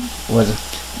point, was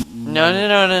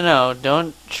No.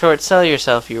 Don't short sell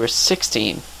yourself. You were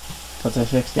 16, was I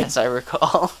 16? as I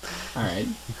recall. All right.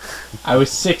 I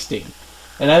was 16,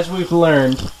 and as we've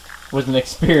learned, was an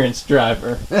experienced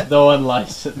driver, though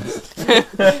unlicensed.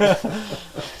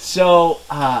 So,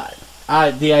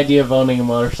 the idea of owning a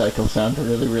motorcycle sounded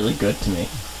really, really good to me.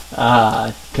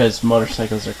 Because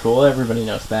motorcycles are cool. Everybody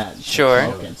knows that. Sure.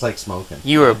 It's like smoking.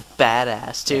 You were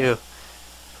badass too.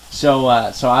 So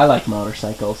I like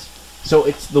motorcycles. So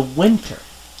it's the winter.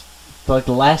 like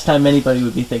the last time anybody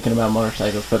would be thinking about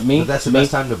motorcycles. But me, But that's the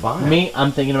best time to buy 'em. Me,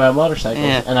 I'm thinking about motorcycles,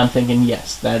 Yeah. and I'm thinking,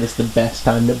 yes, that is the best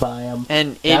time to buy them.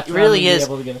 And it really is.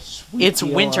 It's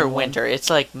winter. One. It's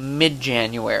like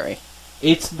mid-January.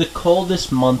 It's the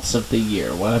coldest months of the year,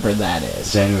 whatever that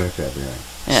is. January, February.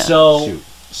 Yeah. So,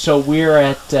 so we're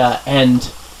at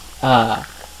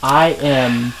I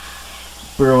am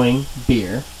brewing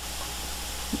beer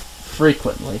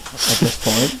frequently at this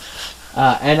point,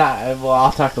 and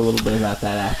I'll talk a little bit about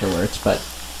that afterwards. But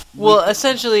Well,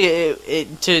 essentially,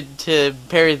 to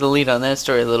parry the lead on that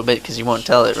story a little bit, because you won't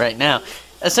tell it right now,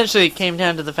 essentially it came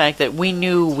down to the fact that we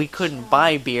knew we couldn't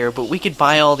buy beer, but we could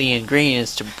buy all the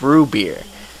ingredients to brew beer.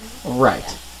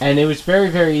 right, and it was very,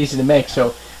 very easy to make.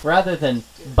 So rather than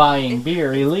buying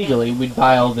beer illegally, we'd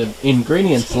buy all the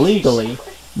ingredients legally,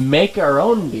 make our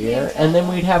own beer, and then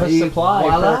we'd have a supply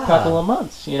Voila. for a couple of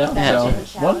months. You know, Yeah.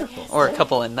 so wonderful. Or a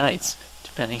couple of nights,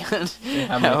 depending on How many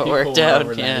how it people worked were out.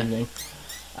 over that Yeah. evening.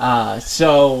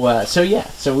 So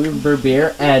we would brew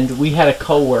beer, and we had a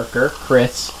coworker,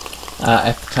 Chris,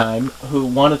 at the time, who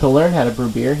wanted to learn how to brew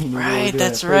beer. He knew we were Right, doing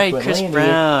that's it right, frequently, Chris and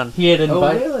Brown. He had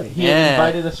invited. really? He had Yeah.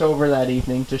 invited us over that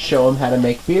evening to show him how to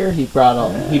make beer. He brought all.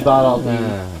 He bought all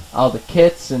the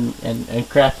kits and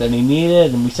crap that he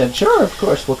needed, and we said, sure, of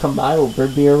course, we'll come by. We'll brew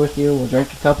beer with you. We'll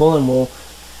drink a couple, and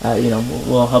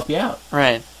we'll help you out.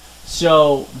 Right.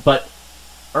 So, but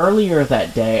earlier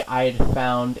that day, I had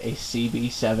found a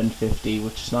CB750,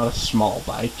 which is not a small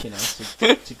bike, it's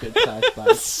a good sized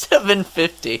bike.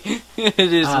 750. It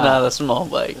is not a small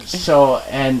bike. So,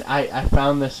 and I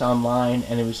found this online,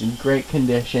 and it was in great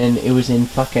condition. It was in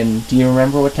fucking, do you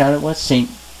remember what town it was? St.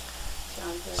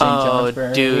 Oh,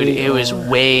 Johnsbury, dude, it was or-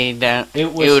 way down.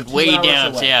 It was 2 way hours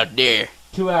down away. out there.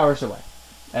 2 hours away,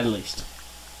 at least.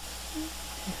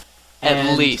 At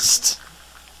And- least.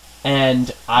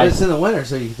 And But it's in the winter,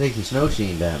 so you can take your snow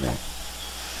skiing down there.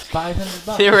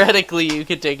 $500. Theoretically, you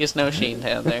could take a snow sheen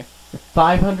down there.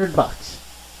 $500,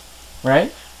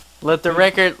 right? Let the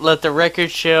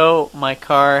record show my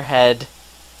car had.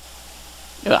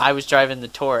 I was driving the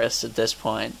Taurus at this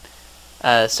point,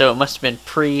 so it must have been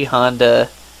pre-Honda,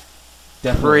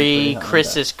 Definitely pre-Honda.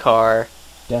 Chris's car.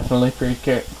 Definitely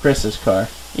Chris's car.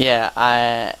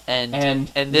 Yeah, and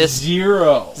this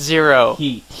zero zero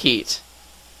heat.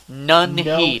 none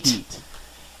No heat.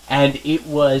 And it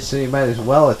was So you might as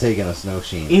well have taken a snow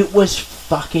sheen. it was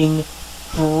fucking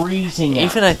freezing out.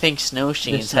 Even I think snow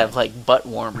sheens This have like butt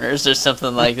warmers or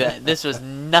something like that. This was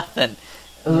nothing.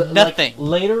 Like, Nothing.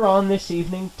 later on this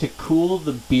evening, to cool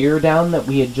the beer down that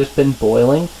we had just been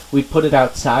boiling, we put it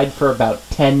outside for about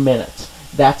 10 minutes.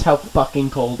 That's how fucking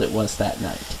cold it was that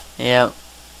night. Yeah.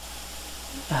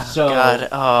 Oh, So- God.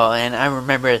 Oh, and I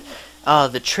remember. Oh,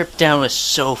 the trip down was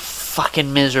so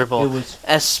fucking miserable. It was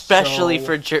especially so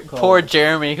for cold. poor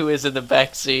Jeremy, who was in the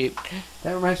back seat.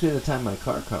 That reminds me of the time my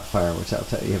car caught fire, which I'll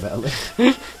tell you about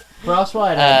later.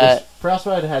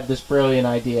 Frostwhite had this brilliant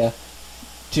idea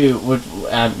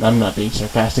I'm not being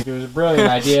sarcastic. It was a brilliant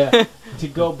idea to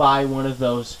go buy one of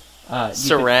those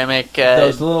Ceramic.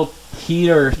 those little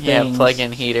heater things. yeah,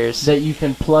 plug-in heaters. that you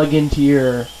can plug into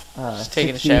your Just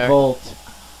taking a 60 shower. volt.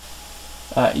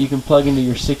 You can plug into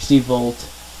your 60 volt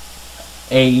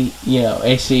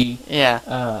AC Yeah.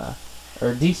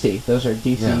 or DC. Those are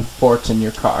DC Yeah. ports in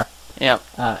your car, Yeah.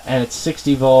 and it's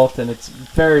 60 volt and it's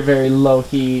very, very low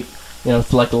heat.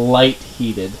 It's like light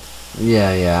heated.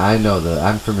 Yeah, I know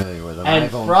I'm familiar with them. And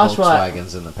I've owned Frostwhite-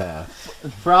 Volkswagens in the past.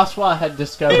 Francois had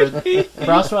discovered that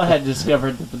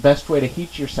the best way to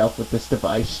heat yourself with this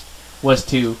device was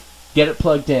to get it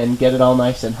plugged in, get it all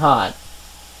nice and hot,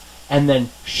 and then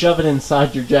shove it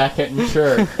inside your jacket and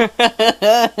shirt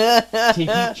to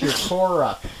heat your core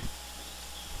up.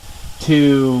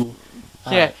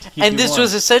 Yeah. To keep And you this warm.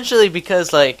 was essentially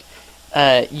because, like,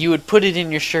 you would put it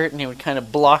in your shirt and it would kind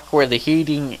of block where the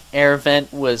heating air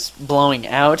vent was blowing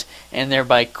out and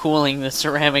thereby cooling the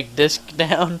ceramic disc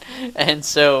down. And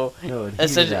so, It would heat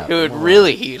essentially, up it would more.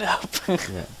 really heat up. Yeah.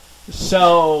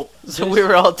 So We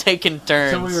were all taking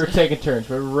turns. So we were taking turns.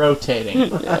 We were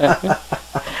rotating.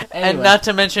 And Anyway. not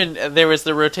to mention, there was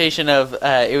the rotation of,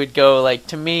 it would go, like,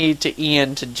 to me, to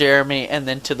Ian, to Jeremy, and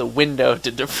then to the window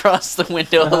to defrost the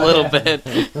window a little bit.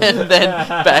 And then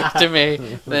back to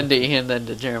me, then to Ian, then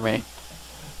to Jeremy.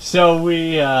 So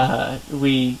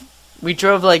we We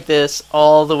drove like this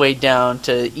all the way down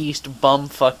to East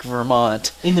Bumfuck,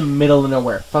 Vermont. in the middle of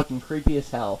nowhere, fucking creepy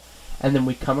as hell. And then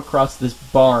we come across this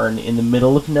barn in the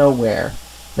middle of nowhere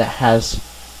that has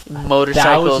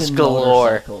Motorcycles 1,000 galore.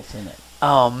 motorcycles in it.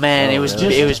 Oh man, Oh, it was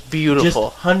really? it was beautiful.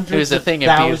 Just hundreds It was a of thing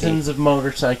of beauty. thousands of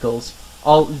motorcycles,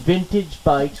 all vintage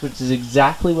bikes, which is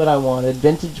exactly what I wanted.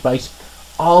 Vintage bikes,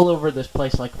 all over this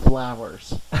place like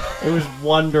flowers. It was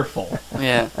wonderful.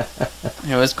 Yeah,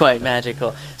 it was quite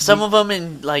magical. Some of them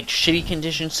in like shitty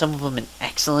condition, some of them in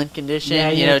excellent condition.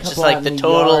 Yeah, you yeah, know, a just couple like out the in the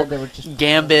total yard that were just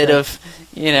gambit of,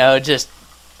 you know, just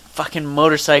fucking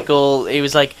motorcycle. It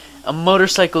was like a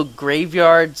motorcycle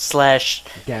graveyard slash.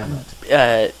 Gamut.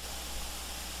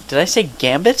 Did I say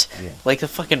gambit? Yeah. Like the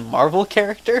fucking Marvel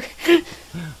character?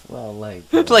 Well, like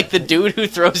Like the dude who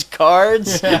throws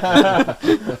cards?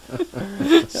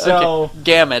 So, Okay,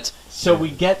 Gamut. so we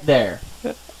get there,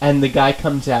 and the guy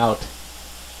comes out,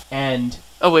 and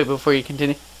Oh wait, before you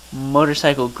continue,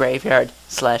 motorcycle graveyard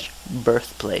slash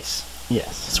birthplace.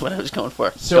 yes, That's what I was going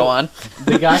for. So- Go on.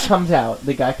 the guy comes out.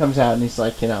 And he's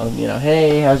like,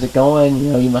 hey, how's it going?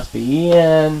 You must be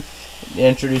Ian.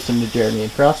 Introduce him to Jeremy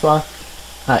and Francois.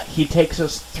 He takes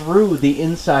us through the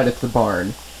inside of the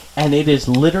barn, and it is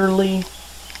literally,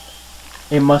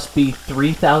 it must be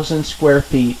 3,000 square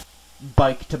feet,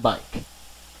 bike to bike,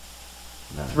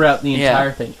 Nice. throughout the Yeah.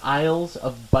 entire thing. Aisles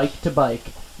of bike to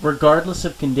bike, regardless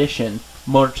of condition,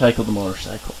 motorcycle to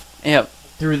motorcycle. Yep.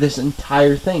 Through this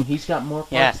entire thing, he's got more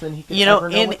parts Yeah. than he could You know, ever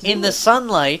know what to do in the with.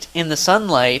 sunlight,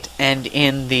 and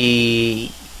in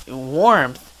the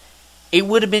warmth, it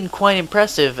would have been quite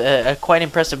impressive. A quite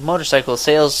impressive motorcycle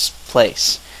sales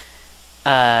place.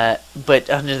 But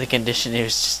under the condition, it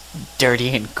was just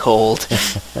dirty and cold.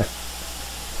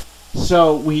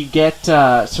 So we get,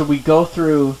 we go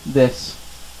through this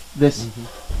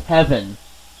heaven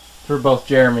for both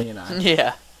Jeremy and I.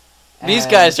 Yeah. These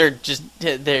And- guys are just,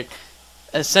 they're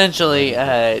essentially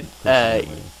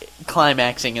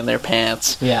climaxing in their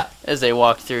pants Yeah. as they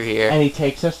walk through here. And he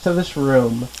takes us to this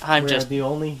room I'm where just, the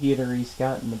only heater he's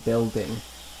got in the building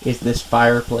is this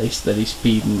fireplace that he's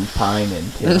feeding pine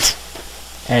into.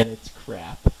 And it's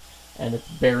crap. And it's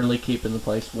barely keeping the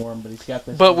place warm, but he's got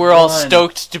this but we're all one-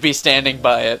 stoked to be standing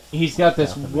by it. He's got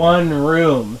this one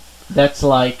room that's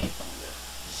like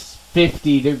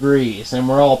 50 degrees, and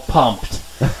we're all pumped.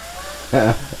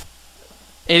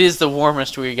 It is the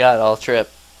warmest we got all trip.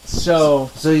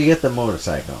 So So you get the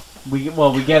motorcycle. we get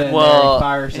in there, he Well,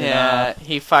 fires it yeah, up.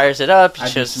 he fires it up. He I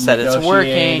do shows some us that it's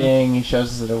working. negotiating, He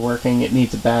shows us that it's working. It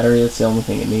needs a battery. That's the only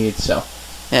thing it needs. So,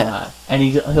 Yeah. and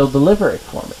he'll deliver it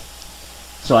for me.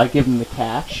 So I give him the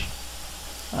cash,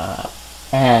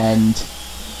 and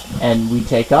we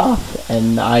take off.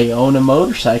 And I own a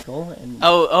motorcycle. And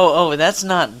Oh! That's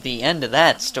not the end of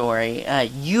that story.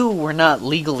 You were not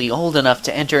legally old enough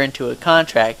to enter into a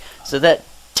contract, so that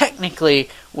technically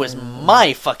was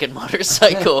my fucking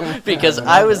motorcycle because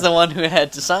I was the one who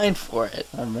had to sign for it.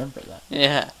 I remember that.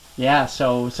 Yeah. Yeah.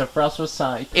 So for us was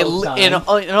signed. In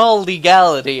all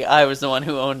legality, I was the one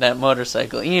who owned that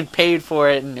motorcycle. Ian paid for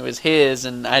it, and it was his,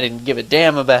 and I didn't give a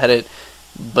damn about it.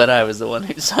 But I was the one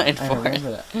who signed I for it.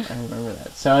 remember that. I remember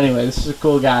that. So anyway, this is a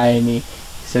cool guy, and he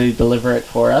said he'd deliver it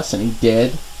for us, and he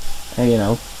did.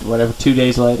 And, 2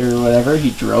 days later or whatever,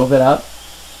 he drove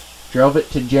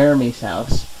it to Jeremy's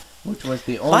house, which was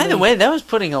the only. By the way, that was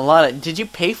putting a lot of. Did you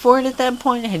pay for it at that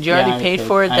point? Had you already paid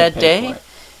for it I that paid day? for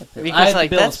it. Because, I had like,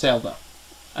 the bill that's- of sale though.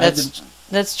 I had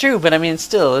That's true, but I mean,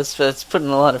 still, it's putting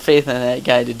a lot of faith in that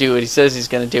guy to do what he says he's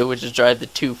going to do, which is drive the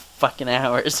 2 fucking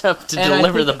hours up to and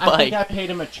deliver I the think, I think bike. I paid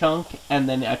him a chunk, and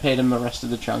then I paid him the rest of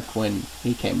the chunk when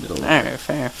he came to deliver. All right,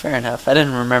 fair enough. I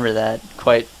didn't remember that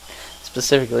quite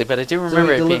specifically, but I do So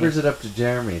remember he it being. delivers it up to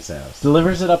Jeremy's house.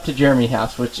 Delivers it up to Jeremy's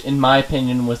house, which, in my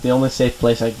opinion, was the only safe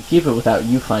place I could keep it without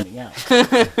you finding out.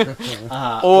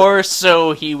 Or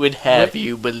so he would have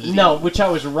you believe. No, which I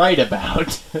was right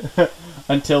about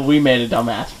until we made a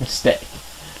dumbass mistake.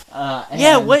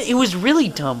 Yeah, it was really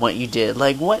dumb what you did.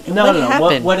 Like, what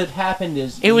happened? What had happened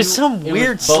is It was some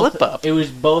weird slip-up. It was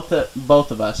both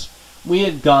of us. We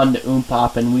had gone to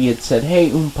Oompop and we had said, "Hey,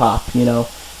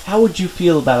 Oompop, how would you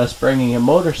feel about us bringing a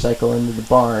motorcycle into the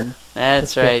barn?"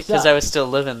 That's to right, fix because up. I was still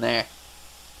living there.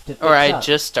 to Or I fix up?"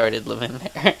 just started living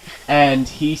there. And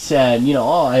he said,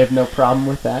 I have no problem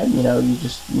with that.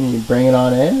 You bring it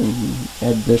on in,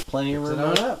 and there's plenty of Fix room.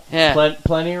 it on up. Yeah.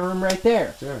 Plenty of room right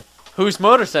there. Sure. Whose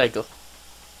motorcycle?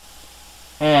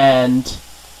 And,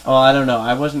 I don't know.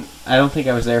 I don't think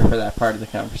I was there for that part of the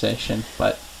conversation.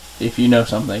 But if you know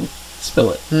something,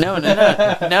 spill it. No.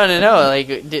 Like,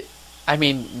 did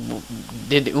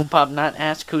Oompop not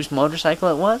ask whose motorcycle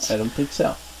it was? I don't think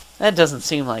so. That doesn't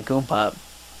seem like Oompop.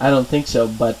 I don't think so.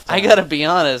 But I gotta be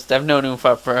honest, I've known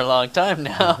Oompop for a long time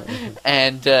now,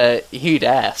 and he'd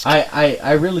ask.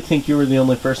 I really think you were the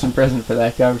only person present for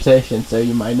that conversation, so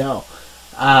you might know.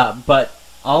 But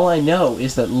all I know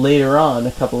is that later on,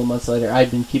 a couple of months later,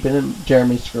 I'd been keeping it in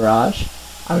Jeremy's garage.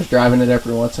 I was driving it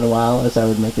every once in a while as I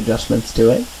would make adjustments to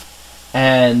it.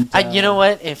 And You know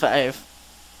what? If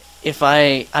if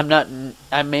I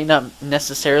may not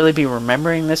necessarily be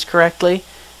remembering this correctly,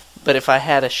 but if I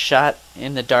had a shot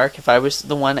in the dark, if I was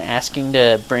the one asking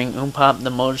to bring Pop the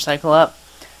motorcycle up,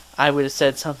 I would have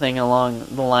said something along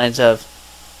the lines of,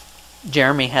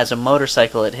 Jeremy has a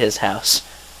motorcycle at his house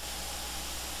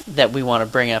that we want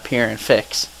to bring up here and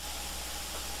fix.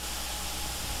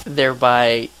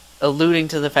 Thereby alluding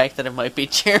to the fact that it might be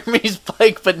Jeremy's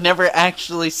bike, but never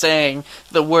actually saying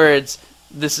the words,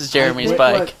 this is Jeremy's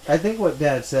bike. I think what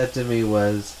Dad said to me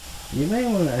was, you may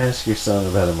want to ask your son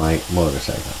about a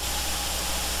motorcycle.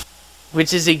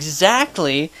 Which is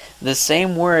exactly the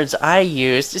same words I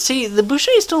used. See, the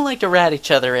Bouchers don't like to rat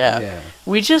each other out. Yeah.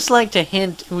 We just like to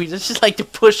hint, we just like to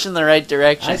push in the right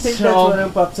direction. I think that's what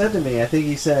Oompa said to me. I think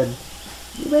he said,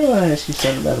 you may want to ask your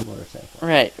son about a motorcycle.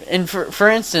 Right. And for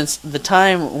instance, the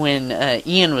time when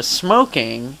Ian was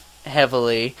smoking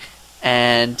heavily,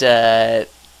 and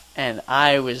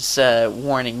I was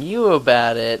warning you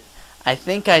about it, I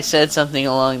think I said something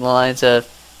along the lines of,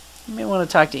 you may want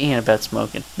to talk to Ian about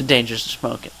smoking, the dangers of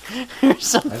smoking, or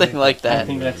something like that. I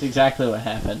think that's exactly what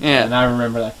happened. Yeah. And I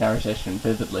remember that conversation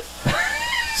vividly.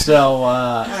 So,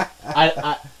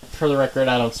 I, for the record,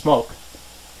 I don't smoke.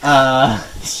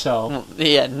 So. Well,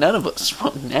 yeah, none of us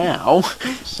smoke now.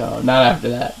 So, not after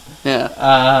that. Yeah.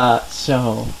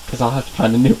 Because I'll have to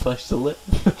find a new place to live.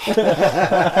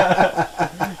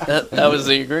 That was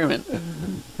the agreement.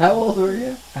 How old were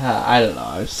you? I don't know.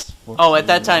 I was 14, Oh, at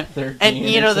that time. 13 And,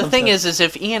 you or know, the thing something. is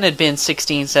if Ian had been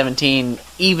 16, 17,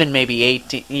 even maybe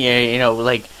 18, you know,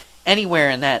 like, anywhere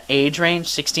in that age range,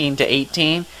 16 to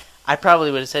 18, I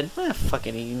probably would have said, fuck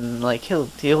it, Ian, like,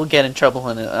 he'll get in trouble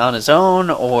on his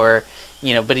own, or,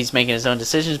 you know, but he's making his own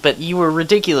decisions. But you were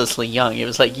ridiculously young. It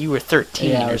was like you were 13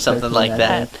 Yeah, I or was something 13, like I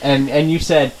that. think. And you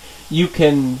said you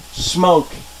can smoke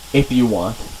if you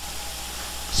want.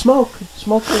 Smoke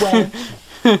away.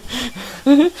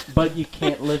 But you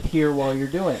can't live here while you're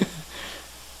doing it.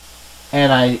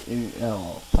 And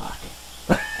fuck.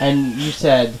 And you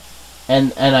said,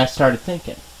 and I started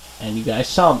thinking, and you guys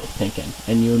saw me thinking,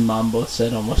 and you and Mom both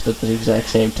said almost at the exact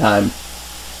same time,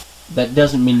 that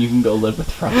doesn't mean you can go live with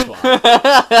Francois.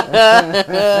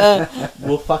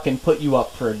 We'll fucking put you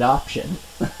up for adoption.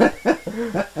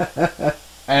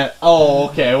 And,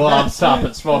 okay, well, I'm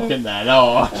stopping smoking then.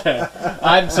 Oh, okay.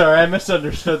 I'm sorry, I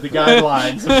misunderstood the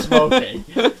guidelines of smoking.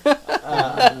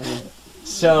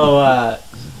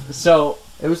 So,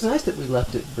 It was nice that we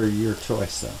left it for your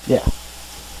choice, though. yeah.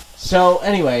 So,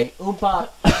 anyway, Oompa...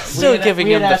 Still giving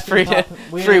him the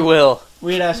free will.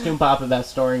 We had asked Oompa about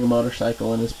storing a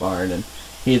motorcycle in his barn, and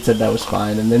he had said that was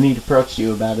fine, and then he approached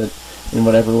you about it in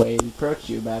whatever way he approached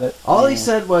you about it. All he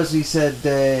said was,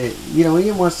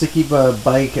 Ian wants to keep a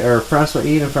bike, or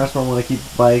Ian and Francois want to keep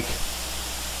a bike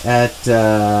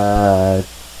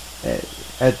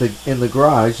in the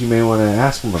garage. You may want to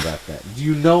ask him about that. Do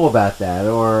you know about that,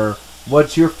 or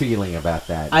what's your feeling about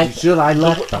that? Should I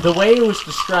let them? The way it was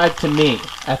described to me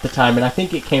at the time, and I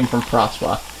think it came from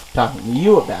Francois talking to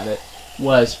you about it,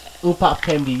 was Oopop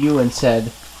came to you and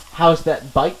said, how's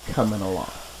that bike coming along?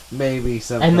 Maybe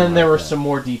something. And then there like were that. some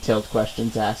more detailed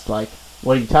questions asked, like,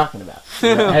 what are you talking about?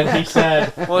 And he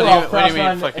said, What do you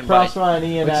mean, fucking bike? Francois and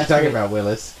Ian What you asked talking me, about,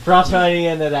 Willis? Francois and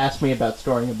Ian had asked me about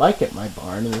storing a bike at my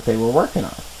barn and that they were working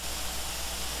on it.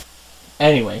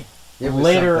 Anyway, It was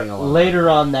something along later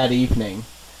on that evening,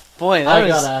 Boy, I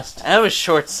got asked. that was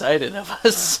short-sighted of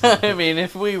us. I mean,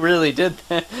 if we really did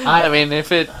that, I mean,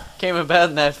 if it came about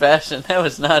in that fashion, that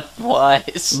was not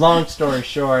wise. Long story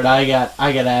short, I got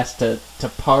asked to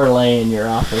parlay in your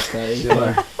office that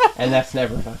evening, and that's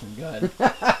never fucking good.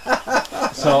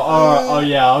 So,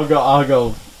 I'll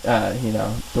go.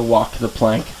 To walk the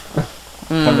plank,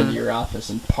 come into your office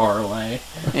and parlay.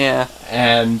 Yeah.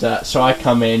 And so I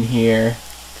come in here,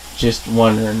 just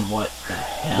wondering what the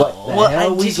hell. What the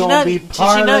hell we gonna be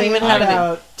parlaying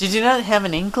about? Did you not have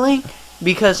an inkling?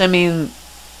 Because, I mean...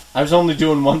 I was only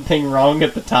doing one thing wrong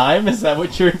at the time? Is that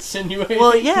what you're insinuating?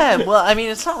 Well, yeah. Well, I mean,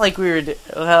 it's not like we were...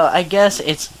 Well, I guess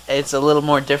it's a little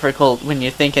more difficult when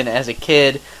you're thinking as a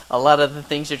kid. A lot of the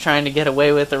things you're trying to get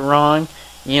away with are wrong,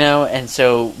 you know? And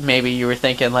so maybe you were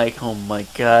thinking, like, oh my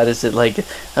god, is it like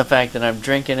the fact that I'm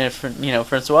drinking it from,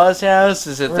 Francois' house?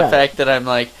 Is it the fact that I'm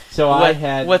like... So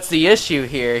what's the issue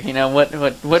here? You know,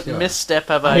 what misstep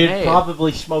have I had made?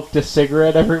 probably smoked a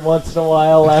cigarette every once in a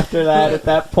while after that at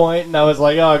that point, and I was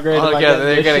like, oh great, Oh, am I God, getting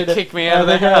they're this gonna shit? kick me out of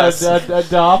Are the they gonna house.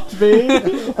 adopt me?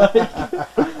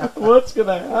 Like, what's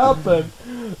gonna happen?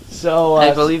 So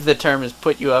I believe the term is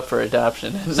put you up for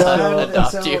adoption, and not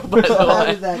adopt you, by the How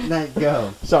way. did that night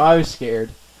go? So I was scared.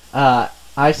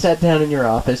 I sat down in your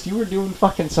office. You were doing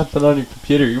fucking something on your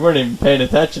computer. You weren't even paying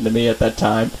attention to me at that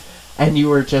time. and you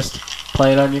were just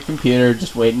playing on your computer,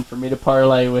 just waiting for me to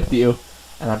parlay with you,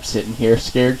 and I'm sitting here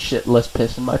scared shitless,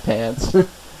 pissing my pants,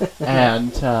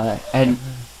 and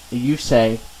you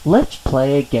say, "Let's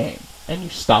play a game," and you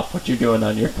stop what you're doing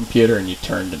on your computer and you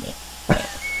turn to me.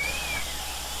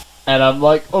 And I'm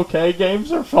like, okay,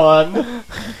 games are fun.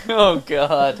 Oh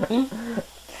God. And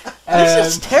This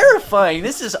is terrifying.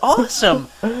 This is awesome.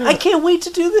 I can't wait to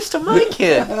do this to my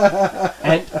kid.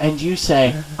 and you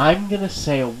say, I'm gonna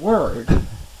say a word,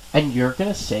 and you're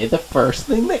gonna say the first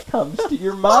thing that comes to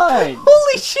your mind.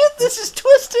 Holy shit, this is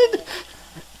twisted.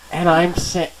 And I'm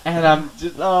just,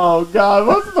 oh God,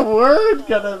 what's the word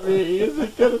gonna be? Is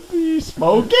it gonna be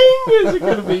smoking? Is it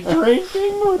gonna be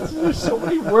drinking? There's so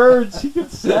many words you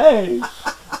could say.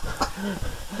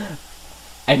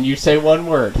 And you say one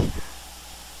word.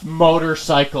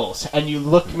 Motorcycles. And you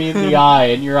look me in the eye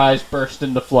and your eyes burst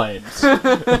into flames.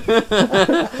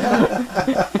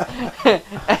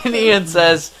 And Ian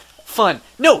says, fun.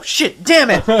 No, shit, damn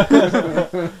it.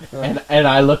 And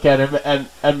I look at him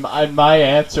and my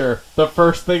answer, the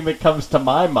first thing that comes to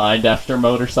my mind after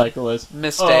motorcycle is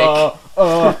Mistake.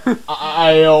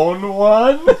 I own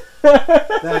one.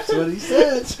 That's what he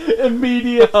said.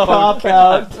 Immediate Oh, cop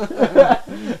God. out.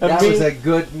 That was a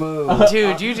good move.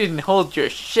 Dude, you didn't hold your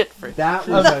shit for That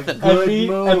was a nothing. good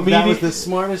move. That was Immediate- the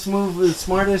smartest move, the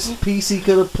smartest piece he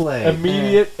could have played.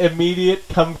 Immediate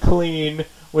come clean,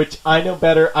 which I know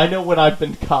better. I know when I've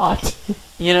been caught.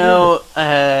 You know,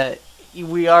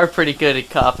 we are pretty good at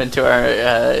copping to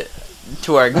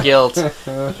our guilt.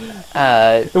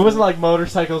 It wasn't like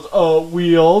motorcycles,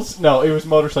 wheels. No, it was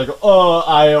motorcycle.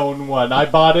 I own one. I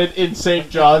bought it in St.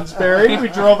 Johnsbury. We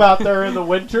drove out there in the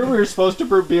winter. We were supposed to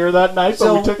brew beer that night, but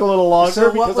So- we took a little longer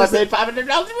so what because was I paid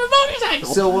 $500 for a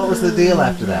motorcycle. So what was the deal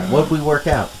after that? What did we work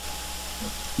out?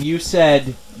 You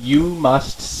said you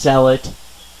must sell it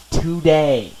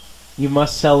today. You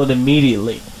must sell it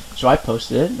immediately. So I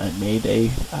posted it, and I made a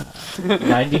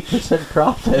 90%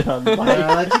 profit on the And bike.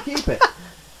 I let you keep it.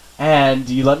 And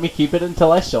you let me keep it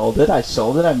until I sold it. I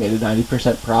sold it. I made a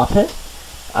 90% profit.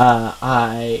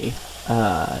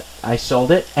 I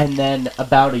sold it, and then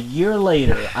about a year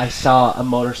later, I saw a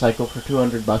motorcycle for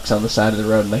 $200 on the side of the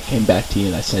road, and I came back to you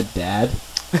and I said, Dad,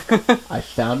 I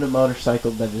found a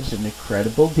motorcycle that is an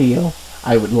incredible deal.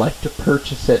 I would like to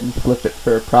purchase it and flip it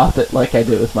for a profit like I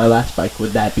did with my last bike.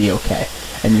 Would that be okay?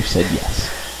 And you said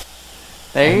yes.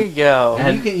 There you go.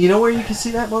 And you know where you can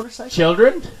see that motorcycle?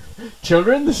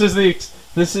 Children, this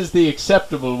is the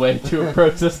acceptable way to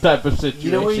approach this type of situation.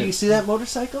 You know where you can see that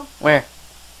motorcycle? Where?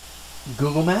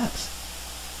 Google Maps.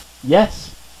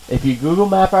 Yes. If you Google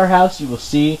map our house, you will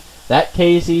see that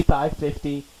KZ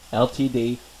 550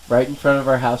 LTD right in front of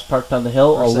our house, parked on the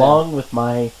hill, For sale. along with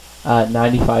my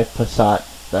 95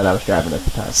 Passat that I was driving at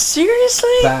the time. Seriously?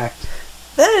 Fact.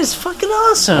 That is fucking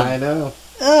awesome. I know.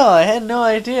 Oh, I had no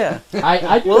idea.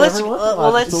 I do Well, it let's- every once in a well,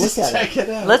 while let's just to look at it. Check it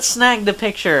out. Let's snag the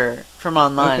picture from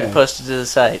online and Okay. post it to the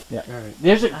site. Yeah. All right.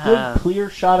 There's a good clear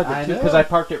shot of I it too, know. because I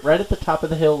parked it right at the top of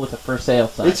the hill with a for sale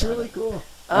sign. It's on really it. cool.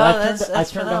 Oh, And that's I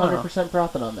turned phenomenal. 100%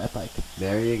 profit on that bike.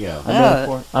 There you go.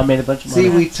 I made a bunch of money. See,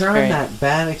 we That's turned great. that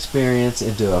bad experience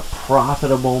into a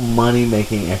profitable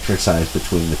money-making exercise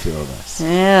between the two of us.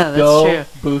 Yeah, that's Go true.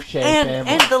 Boucher And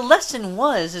family. the lesson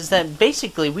is that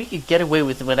basically we could get away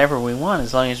with whatever we want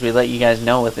as long as we let you guys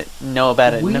know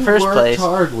about it We in the first worked place.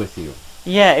 hard with you.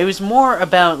 Yeah, it was more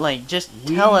about like just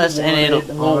We tell us and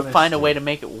wanted we'll find a honesty. way to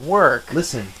make it work.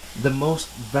 Listen, the most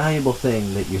valuable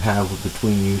thing that you have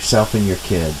between yourself and your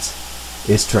kids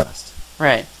is trust.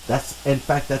 Right. In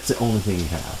fact, that's the only thing you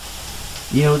have.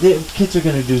 You know, the kids are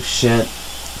going to do shit.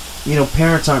 You know,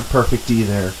 parents aren't perfect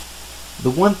either.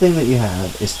 The one thing that you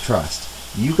have is trust.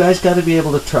 You guys got to be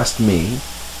able to trust me,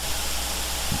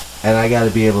 and I got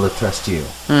to be able to trust you.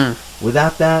 Hmm.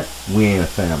 Without that, we ain't a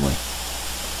family.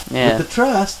 Yeah. With the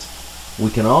trust, we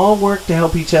can all work to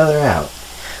help each other out.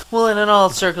 Well, and it all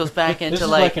circles back This into is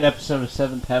like an episode of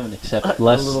Seventh Heaven, except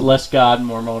less God,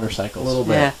 more motorcycles. A little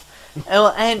bit. yeah. Well,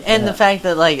 and the fact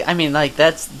that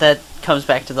that comes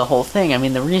back to the whole thing. I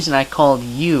mean, the reason I called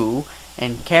you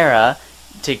and Kara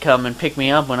to come and pick me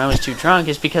up when I was too drunk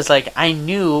is because I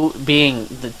knew, being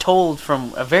told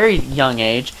from a very young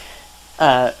age,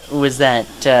 was that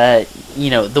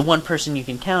the one person you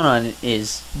can count on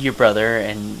is your brother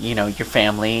and your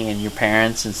family and your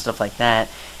parents and stuff like that.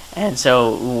 And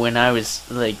so when I was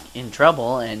in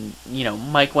trouble, and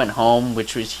Mike went home,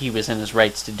 which he was in his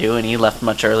rights to do, and he left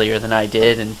much earlier than I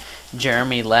did, and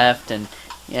Jeremy left and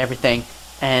everything,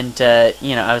 and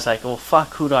I was like, well,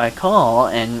 fuck, who do I call?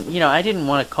 And I didn't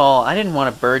want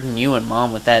to burden you and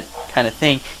Mom with that kind of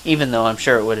thing, even though I'm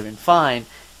sure it would have been fine.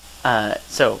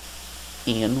 So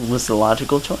Ian was the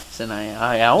logical choice, and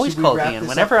I always Should we called wrap Ian this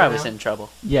whenever up I for was now? in trouble.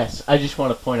 Yes, I just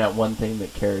want to point out one thing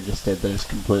that Kara just did that is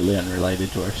completely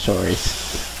unrelated to our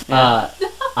stories. Yeah.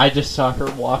 I just saw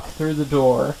her walk through the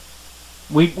door.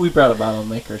 We brought a bottle of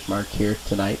Maker's Mark here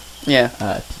tonight Yeah.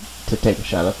 to take a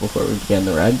shot of before we began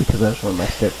the ride, because that was one of my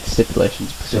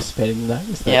stipulations of participating tonight,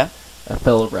 is that Yeah.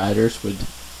 fellow riders would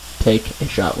take a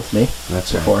shot with me.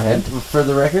 That's beforehand. And for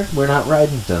the record, we're not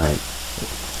riding tonight.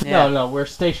 Yeah. No, we're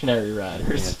stationary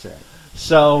riders. That's right.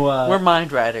 So, We're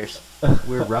mind riders,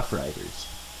 We're rough riders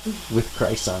with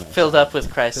Christ on it. filled up with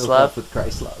Christ's Filled love. up with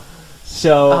Christ's love.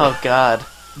 so, Oh God,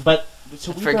 but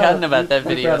so I'd we forgotten brought- about that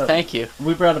we video. brought a- Thank you.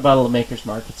 We brought a bottle of Maker's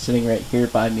Mark. It's sitting right here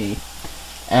by me.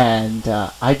 And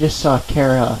I just saw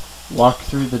Kara walk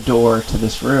through the door to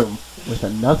this room with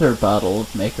another bottle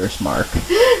of Maker's Mark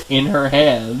in her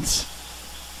hands.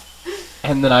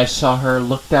 And then I saw her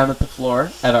look down at the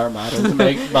floor at our bottle of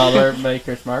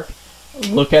Maker's Mark,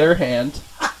 look at her hand,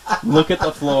 look at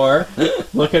the floor,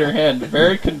 look at her hand,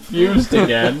 very confused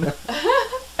again,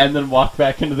 and then walk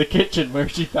back into the kitchen where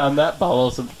she found that bottle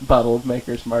of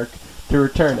Maker's Mark to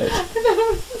return it.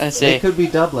 I see. It could be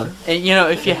Dublin. And, you know,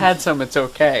 if you had some, it's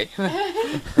okay.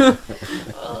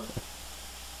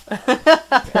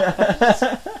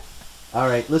 All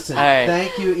right, listen. All right.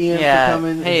 Thank you, Ian, Yeah, for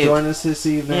coming hey, and joining us this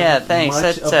evening. yeah, thanks. Much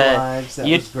That's, obliged. That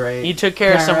you- was great. You took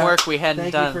care of some Kara, work we hadn't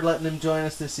Thank done. you for letting him join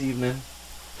us this evening.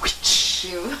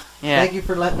 Yeah. Thank you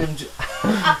for letting him.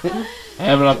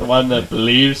 I'm not the one that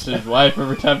believes his wife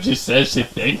every time she says she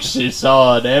thinks she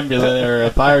saw an ambulance or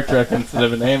a fire truck instead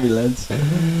of an ambulance.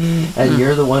 And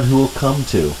you're the one who will come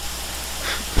to.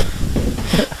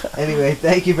 Anyway,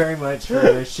 thank you very much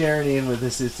for sharing Ian with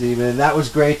us this evening. That was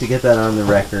great to get that on the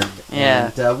record.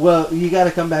 Yeah. And, well, you got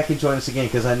to come back and join us again,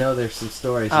 because I know there's some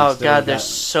stories. Oh you still God, got. there's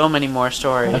so many more I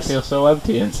stories. feel so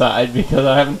empty inside because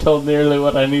I haven't told nearly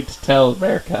what I need to tell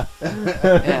America.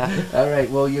 Yeah. All right,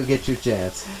 well, you'll get your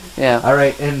chance. Yeah. All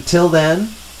right, until then,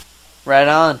 Right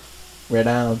on. Right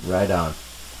down. right on.